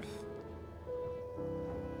and forth.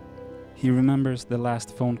 He remembers the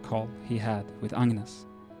last phone call he had with Agnes.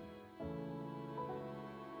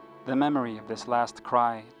 The memory of this last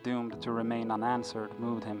cry, doomed to remain unanswered,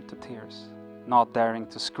 moved him to tears. Not daring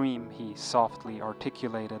to scream, he softly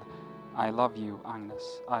articulated, "I love you,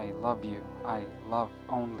 Agnes. I love you. I love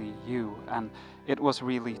only you." And it was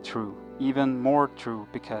really true. Even more true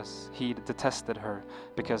because he'd detested her,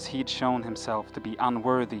 because he'd shown himself to be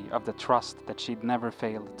unworthy of the trust that she'd never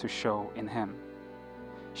failed to show in him.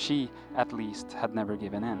 She, at least, had never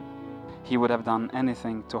given in. He would have done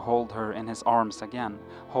anything to hold her in his arms again,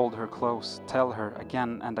 hold her close, tell her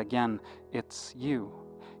again and again, "It's you."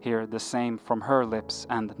 Hear the same from her lips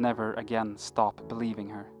and never again stop believing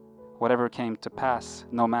her. Whatever came to pass,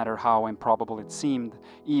 no matter how improbable it seemed,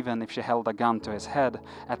 even if she held a gun to his head,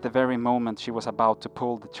 at the very moment she was about to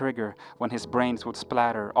pull the trigger, when his brains would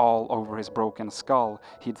splatter all over his broken skull,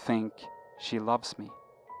 he'd think, "She loves me.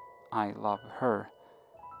 I love her.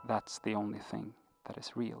 That's the only thing that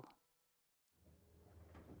is real."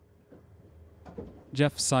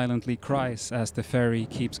 Jeff silently cries as the ferry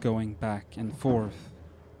keeps going back and forth.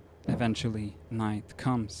 Eventually, night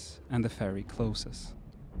comes and the ferry closes.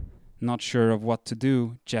 Not sure of what to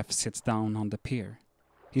do, Jeff sits down on the pier.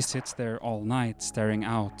 He sits there all night staring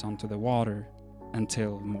out onto the water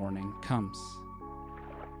until morning comes.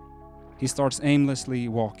 He starts aimlessly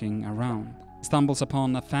walking around, stumbles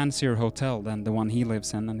upon a fancier hotel than the one he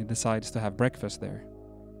lives in, and he decides to have breakfast there.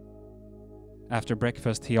 After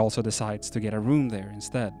breakfast, he also decides to get a room there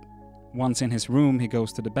instead. Once in his room, he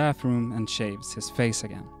goes to the bathroom and shaves his face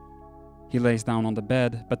again. He lays down on the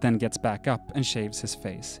bed, but then gets back up and shaves his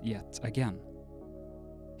face yet again.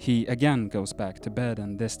 He again goes back to bed,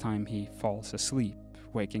 and this time he falls asleep,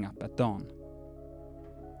 waking up at dawn.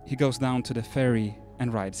 He goes down to the ferry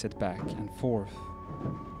and rides it back and forth.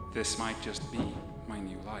 This might just be my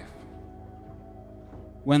new life.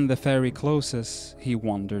 When the ferry closes, he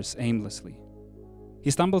wanders aimlessly.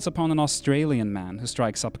 He stumbles upon an Australian man who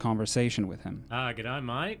strikes up conversation with him. G'day,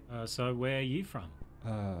 mate. So where are you from?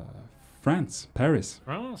 France, Paris.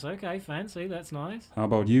 France, okay, fancy, that's nice. How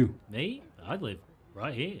about you? Me? I live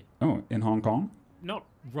right here. Oh, in Hong Kong? Not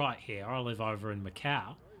right here, I live over in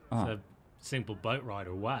Macau. It's a simple boat ride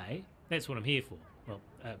away. That's what I'm here for. Well,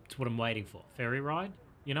 it's what I'm waiting for. Ferry ride,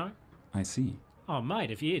 you know? I see. Oh,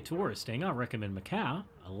 mate, if you're touristing, I recommend Macau.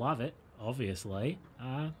 I love it, obviously.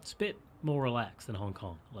 It's a bit more relaxed than Hong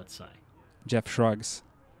Kong, let's say. Jeff shrugs.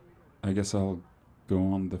 I guess I'll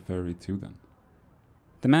go on the ferry too then.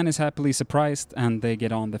 The man is happily surprised and they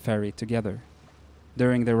get on the ferry together.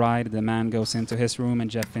 During the ride, the man goes into his room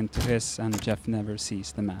and Jeff into his, and Jeff never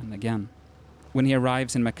sees the man again. When he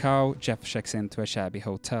arrives in Macau, Jeff checks into a shabby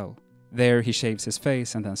hotel. There he shaves his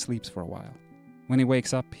face and then sleeps for a while. When he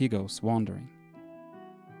wakes up, he goes wandering.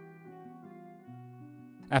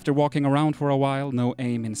 After walking around for a while, no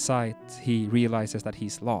aim in sight, he realizes that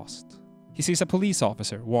he's lost. He sees a police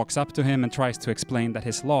officer, walks up to him and tries to explain that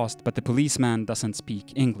he's lost, but the policeman doesn't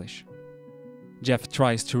speak English. Jeff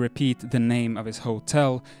tries to repeat the name of his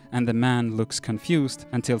hotel, and the man looks confused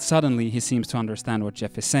until suddenly he seems to understand what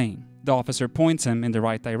Jeff is saying. The officer points him in the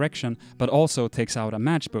right direction, but also takes out a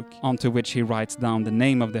matchbook, onto which he writes down the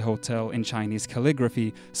name of the hotel in Chinese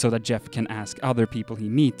calligraphy so that Jeff can ask other people he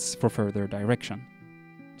meets for further direction.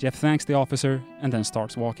 Jeff thanks the officer and then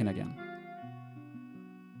starts walking again.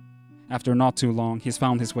 After not too long, he's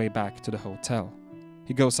found his way back to the hotel.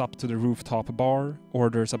 He goes up to the rooftop bar,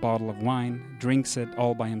 orders a bottle of wine, drinks it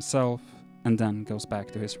all by himself, and then goes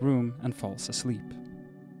back to his room and falls asleep.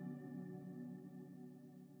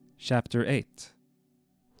 Chapter 8.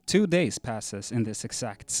 2 days passes in this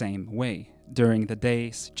exact same way. During the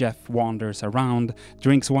days, Jeff wanders around,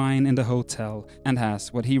 drinks wine in the hotel, and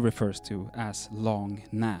has what he refers to as long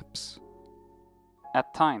naps.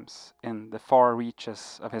 At times, in the far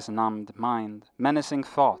reaches of his numbed mind, menacing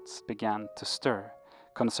thoughts began to stir,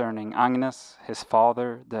 concerning Agnes, his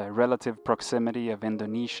father, the relative proximity of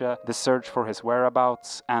Indonesia, the search for his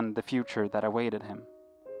whereabouts, and the future that awaited him.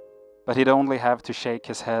 But he'd only have to shake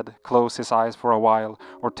his head, close his eyes for a while,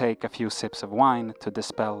 or take a few sips of wine to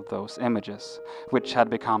dispel those images, which had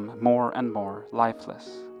become more and more lifeless.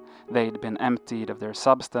 They'd been emptied of their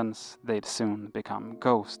substance, they'd soon become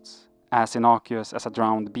ghosts, as innocuous as a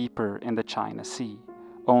drowned beeper in the China Sea,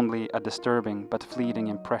 only a disturbing but fleeting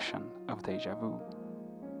impression of déjà vu.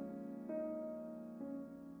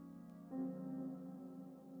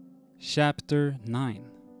 Chapter 9.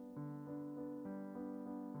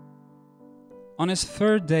 On his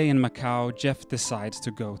third day in Macau, Jeff decides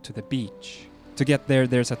to go to the beach. To get there,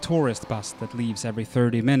 there's a tourist bus that leaves every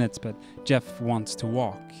 30 minutes, but Jeff wants to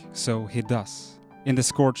walk, so he does. In the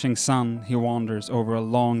scorching sun, he wanders over a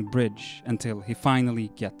long bridge until he finally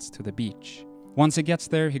gets to the beach. Once he gets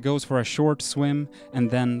there, he goes for a short swim and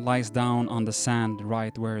then lies down on the sand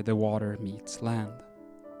right where the water meets land.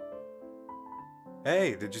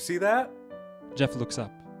 Hey, did you see that? Jeff looks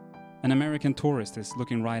up. An American tourist is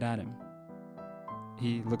looking right at him.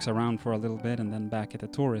 He looks around for a little bit and then back at the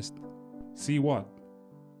tourist. See what?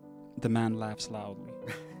 The man laughs loudly.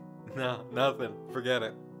 No, nothing. Forget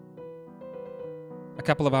it. A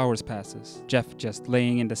couple of hours passes, Jeff just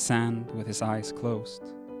laying in the sand with his eyes closed.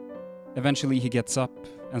 Eventually he gets up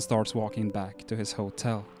and starts walking back to his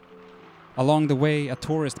hotel. Along the way, a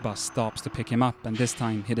tourist bus stops to pick him up, and this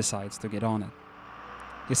time he decides to get on it.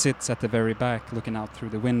 He sits at the very back, looking out through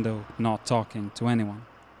the window, not talking to anyone.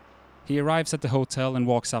 He arrives at the hotel and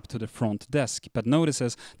walks up to the front desk, but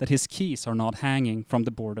notices that his keys are not hanging from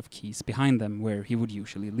the board of keys behind them, where he would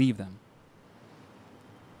usually leave them.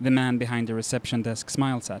 The man behind the reception desk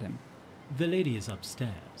smiles at him. The lady is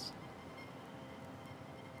upstairs.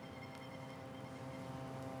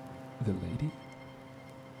 The lady?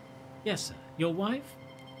 Yes, sir. Your wife?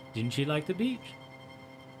 Didn't she like the beach?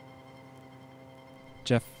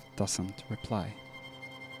 Jeff doesn't reply.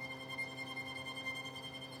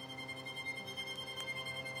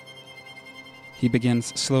 He begins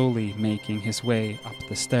slowly making his way up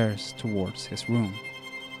the stairs towards his room.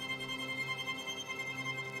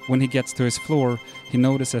 When he gets to his floor, he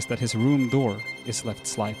notices that his room door is left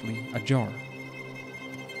slightly ajar.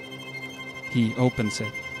 He opens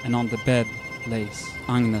it, and on the bed lays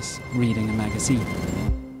Agnes reading a magazine.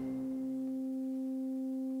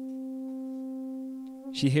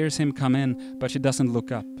 She hears him come in, but she doesn't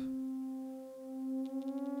look up.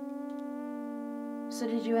 So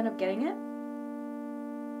did you end up getting it?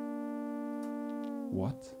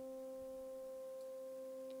 What?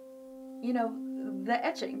 You know, the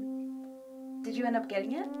etching. Did you end up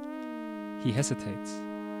getting it? He hesitates.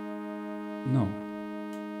 No.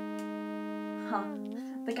 Huh.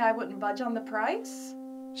 The guy wouldn't budge on the price?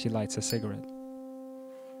 She lights a cigarette.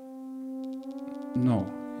 No,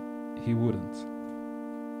 he wouldn't.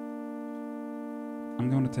 I'm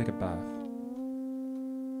going to take a bath.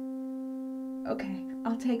 Okay,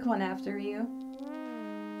 I'll take one after you.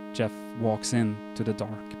 Jeff walks in to the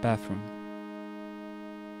dark bathroom.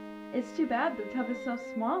 It's too bad the tub is so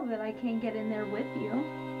small that I can't get in there with you.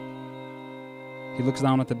 He looks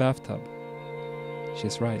down at the bathtub.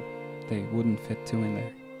 She's right, they wouldn't fit two in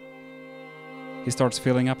there. He starts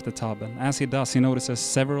filling up the tub, and as he does, he notices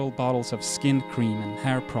several bottles of skin cream and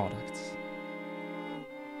hair products.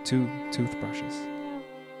 2 toothbrushes.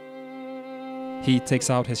 He takes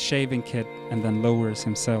out his shaving kit and then lowers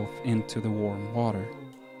himself into the warm water.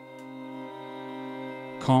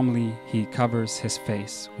 Calmly, he covers his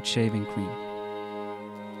face with shaving cream.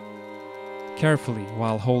 Carefully,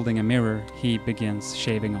 while holding a mirror, he begins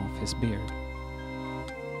shaving off his beard.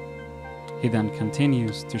 He then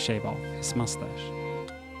continues to shave off his mustache.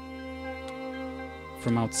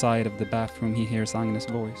 From outside of the bathroom, he hears Agnes'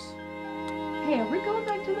 voice. Hey, are we going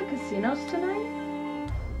back to the casinos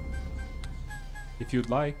tonight? If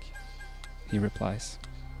you'd like, he replies.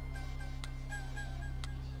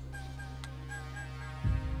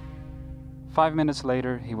 Five minutes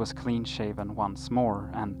later, he was clean-shaven once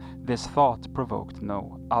more, and this thought provoked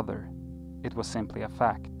no other. It was simply a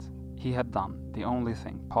fact. He had done the only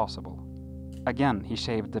thing possible. Again, he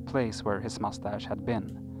shaved the place where his mustache had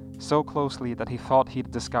been, so closely that he thought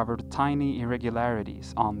he'd discovered tiny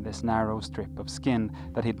irregularities on this narrow strip of skin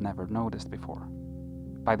that he'd never noticed before.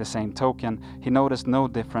 By the same token, he noticed no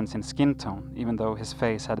difference in skin tone, even though his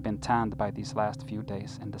face had been tanned by these last few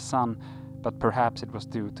days in the sun, but perhaps it was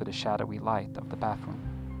due to the shadowy light of the bathroom.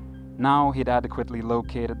 Now he'd adequately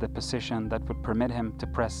located the position that would permit him to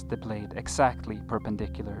press the blade exactly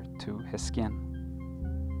perpendicular to his skin.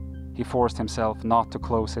 He forced himself not to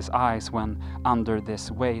close his eyes when, under this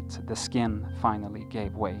weight, the skin finally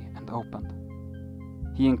gave way and opened.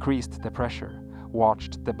 He increased the pressure,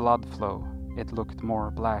 watched the blood flow. It looked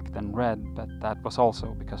more black than red, but that was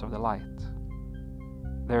also because of the light.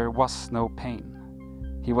 There was no pain.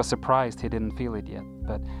 He was surprised he didn't feel it yet,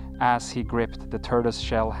 but as he gripped the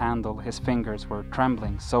tortoiseshell handle, his fingers were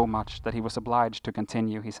trembling so much that he was obliged to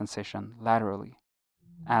continue his incision laterally.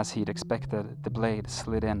 As he'd expected, the blade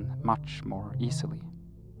slid in much more easily.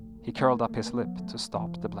 He curled up his lip to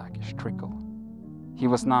stop the blackish trickle. He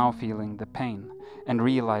was now feeling the pain, and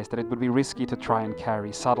realized that it would be risky to try and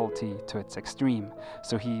carry subtlety to its extreme,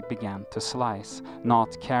 so he began to slice,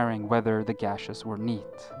 not caring whether the gashes were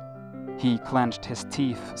neat. He clenched his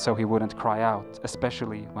teeth so he wouldn't cry out,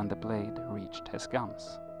 especially when the blade reached his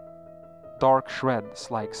gums. Dark shreds,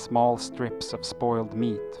 like small strips of spoiled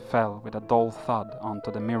meat, fell with a dull thud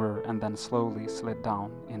onto the mirror and then slowly slid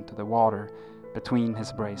down into the water, between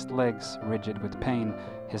his braced legs, rigid with pain,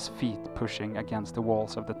 his feet pushing against the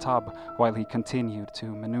walls of the tub, while he continued to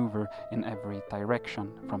maneuver in every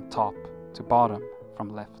direction, from top to bottom, from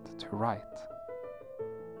left to right.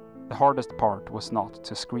 The hardest part was not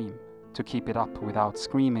to scream, to keep it up without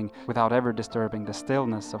screaming, without ever disturbing the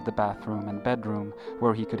stillness of the bathroom and bedroom,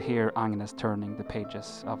 where he could hear Agnes turning the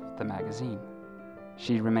pages of the magazine.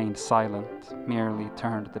 She remained silent, merely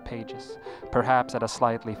turned the pages, perhaps at a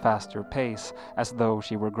slightly faster pace, as though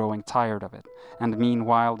she were growing tired of it, and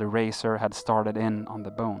meanwhile the razor had started in on the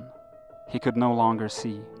bone. He could no longer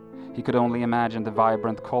see. He could only imagine the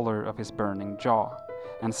vibrant color of his burning jaw,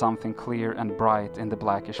 and something clear and bright in the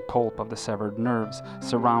blackish pulp of the severed nerves,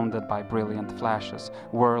 surrounded by brilliant flashes,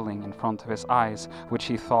 whirling in front of his eyes, which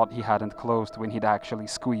he thought he hadn't closed when he'd actually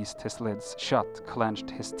squeezed his lids shut,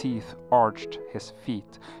 clenched his teeth, arched his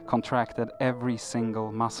feet, contracted every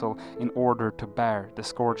single muscle in order to bear the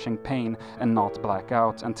scorching pain and not black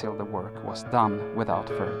out until the work was done without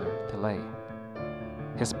further delay.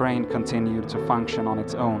 His brain continued to function on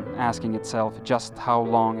its own, asking itself just how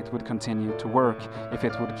long it would continue to work, if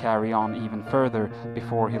it would carry on even further,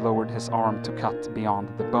 before he lowered his arm to cut beyond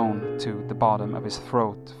the bone to the bottom of his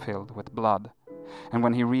throat filled with blood. And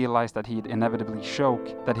when he realized that he'd inevitably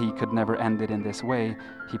choke, that he could never end it in this way,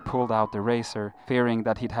 he pulled out the razor, fearing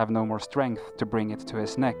that he'd have no more strength to bring it to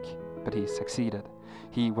his neck, but he succeeded.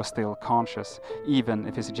 He was still conscious, even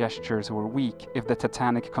if his gestures were weak, if the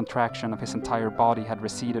titanic contraction of his entire body had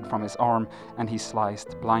receded from his arm, and he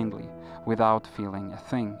sliced blindly, without feeling a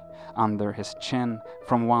thing, under his chin,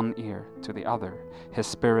 from one ear to the other, his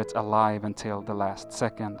spirit alive until the last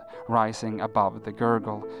second, rising above the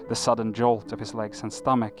gurgle, the sudden jolt of his legs and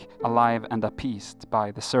stomach, alive and appeased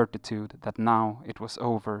by the certitude that now it was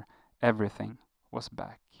over, everything was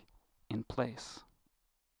back in place.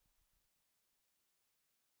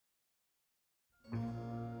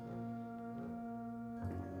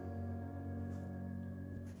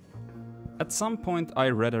 At some point I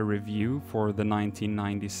read a review for the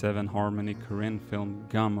 1997 Harmony Korine film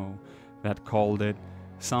Gummo that called it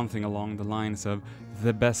something along the lines of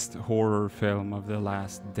the best horror film of the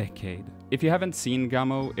last decade. If you haven't seen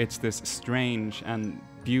Gummo, it's this strange and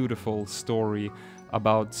beautiful story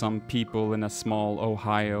about some people in a small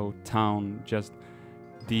Ohio town just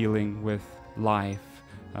dealing with life.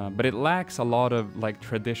 But it lacks a lot of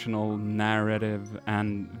traditional narrative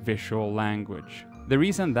and visual language. The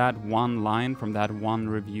reason that one line from that one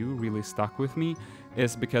review really stuck with me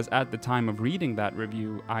is because at the time of reading that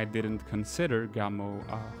review, I didn't consider Gummo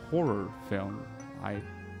a horror film. I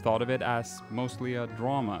thought of it as mostly a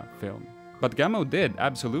drama film. But Gummo did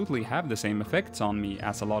absolutely have the same effects on me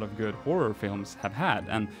as a lot of good horror films have had,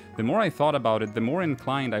 and the more I thought about it, the more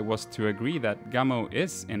inclined I was to agree that Gummo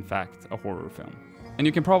is, in fact, a horror film. And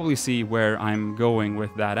you can probably see where I'm going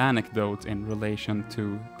with that anecdote in relation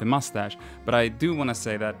to the mustache, but I do want to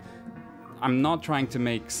say that I'm not trying to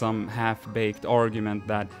make some half-baked argument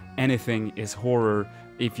that anything is horror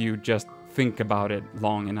if you just think about it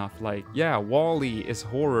long enough. Yeah, WALL-E is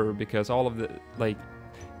horror because all of the,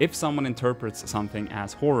 if someone interprets something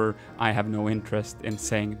as horror, I have no interest in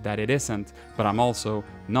saying that it isn't, but I'm also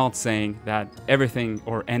not saying that everything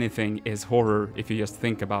or anything is horror if you just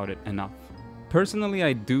think about it enough. Personally,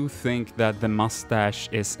 I do think that the mustache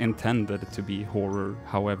is intended to be horror,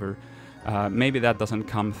 however. Maybe that doesn't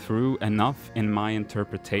come through enough in my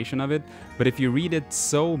interpretation of it, but if you read it,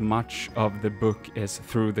 so much of the book is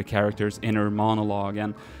through the character's inner monologue,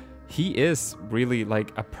 and he is really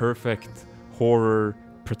a perfect horror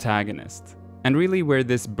protagonist. And really where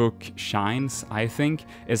this book shines, I think,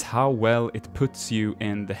 is how well it puts you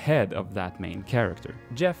in the head of that main character.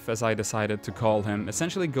 Jeff, as I decided to call him,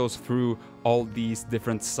 essentially goes through all these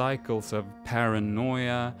different cycles of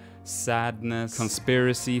paranoia, sadness,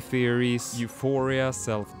 conspiracy theories, euphoria,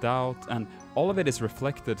 self-doubt, and all of it is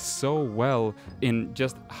reflected so well in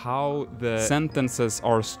just how the sentences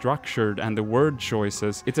are structured and the word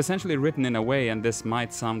choices. It's essentially written in a way, and this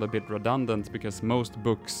might sound a bit redundant because most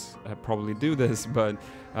books probably do this, but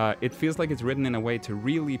it feels like it's written in a way to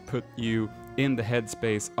really put you in the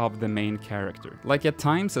headspace of the main character. Like at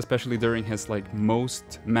times, especially during his like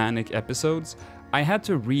most manic episodes, I had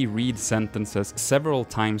to reread sentences several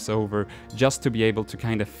times over just to be able to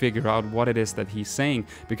kind of figure out what it is that he's saying,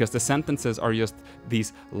 because the sentences are just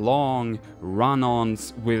these long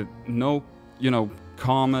run-ons with no,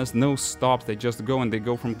 commas, no stops. They just go and they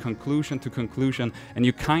go from conclusion to conclusion, and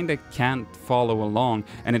you kind of can't follow along,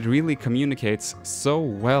 and it really communicates so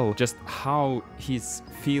well just how he's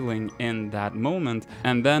feeling in that moment,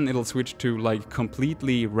 and then it'll switch to like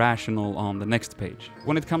completely rational on the next page.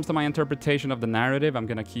 When it comes to my interpretation of the narrative, I'm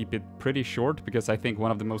gonna keep it pretty short because I think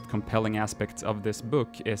one of the most compelling aspects of this book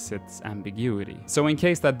is its ambiguity. So in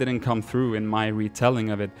case that didn't come through in my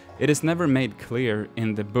retelling of it, it is never made clear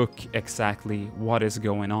in the book exactly what is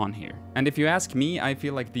going on here. And if you ask me, I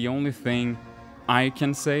feel like the only thing I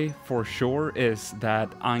can say for sure is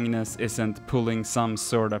that Agnes isn't pulling some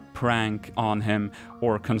sort of prank on him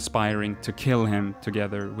or conspiring to kill him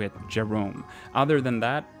together with Jerome. Other than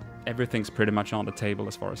that, everything's pretty much on the table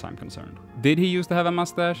as far as I'm concerned. Did he used to have a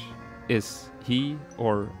mustache? Is he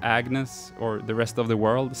or Agnes or the rest of the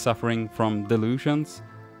world suffering from delusions?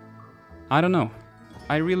 I don't know.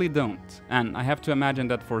 I really don't. And I have to imagine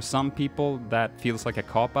that for some people that feels like a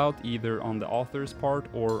cop-out, either on the author's part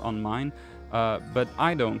or on mine. But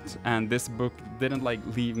I don't, and this book didn't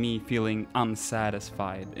leave me feeling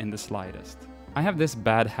unsatisfied in the slightest. I have this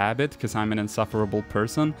bad habit, because I'm an insufferable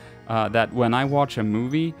person, that when I watch a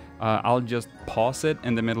movie, I'll just pause it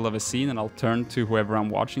in the middle of a scene and I'll turn to whoever I'm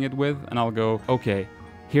watching it with and I'll go, okay,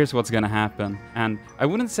 here's what's gonna happen. And I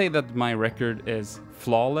wouldn't say that my record is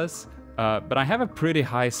flawless, but I have a pretty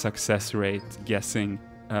high success rate guessing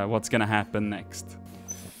what's gonna happen next.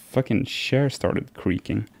 Fucking chair started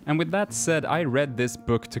creaking. And with that said, I read this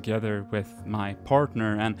book together with my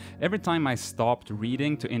partner, and every time I stopped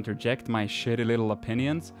reading to interject my shitty little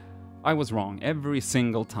opinions, I was wrong. Every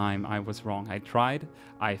single time I was wrong. I tried,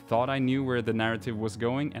 I thought I knew where the narrative was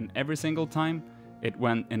going, and every single time it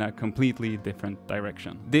went in a completely different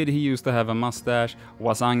direction. Did he used to have a mustache?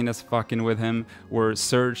 Was Agnes fucking with him? Were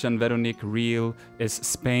Serge and Veronique real? Is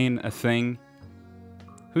Spain a thing?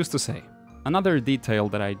 Who's to say? Another detail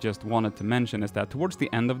that I just wanted to mention is that towards the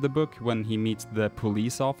end of the book, when he meets the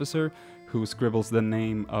police officer who scribbles the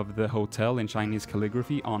name of the hotel in Chinese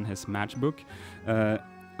calligraphy on his matchbook,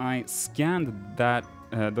 I scanned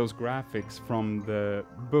those graphics from the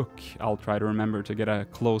book. I'll try to remember to get a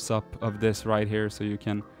close-up of this right here so you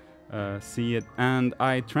can see it. And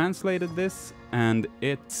I translated this, and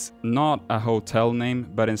it's not a hotel name,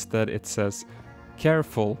 but instead it says,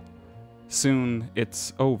 "Careful, soon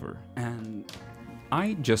it's over." And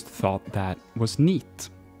I just thought that was neat.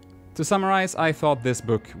 To summarize, I thought this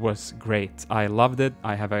book was great. I loved it.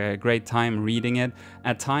 I have a great time reading it.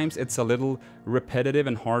 At times it's a little repetitive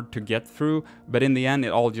and hard to get through, but in the end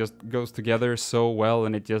it all just goes together so well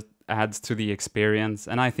and it just adds to the experience,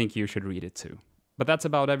 and I think you should read it too. But that's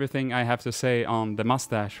about everything I have to say on The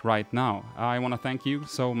Moustache right now. I want to thank you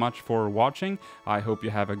so much for watching. I hope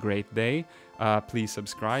you have a great day. Please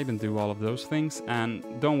subscribe and do all of those things. And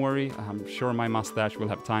don't worry, I'm sure my mustache will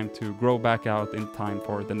have time to grow back out in time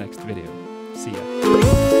for the next video. See ya.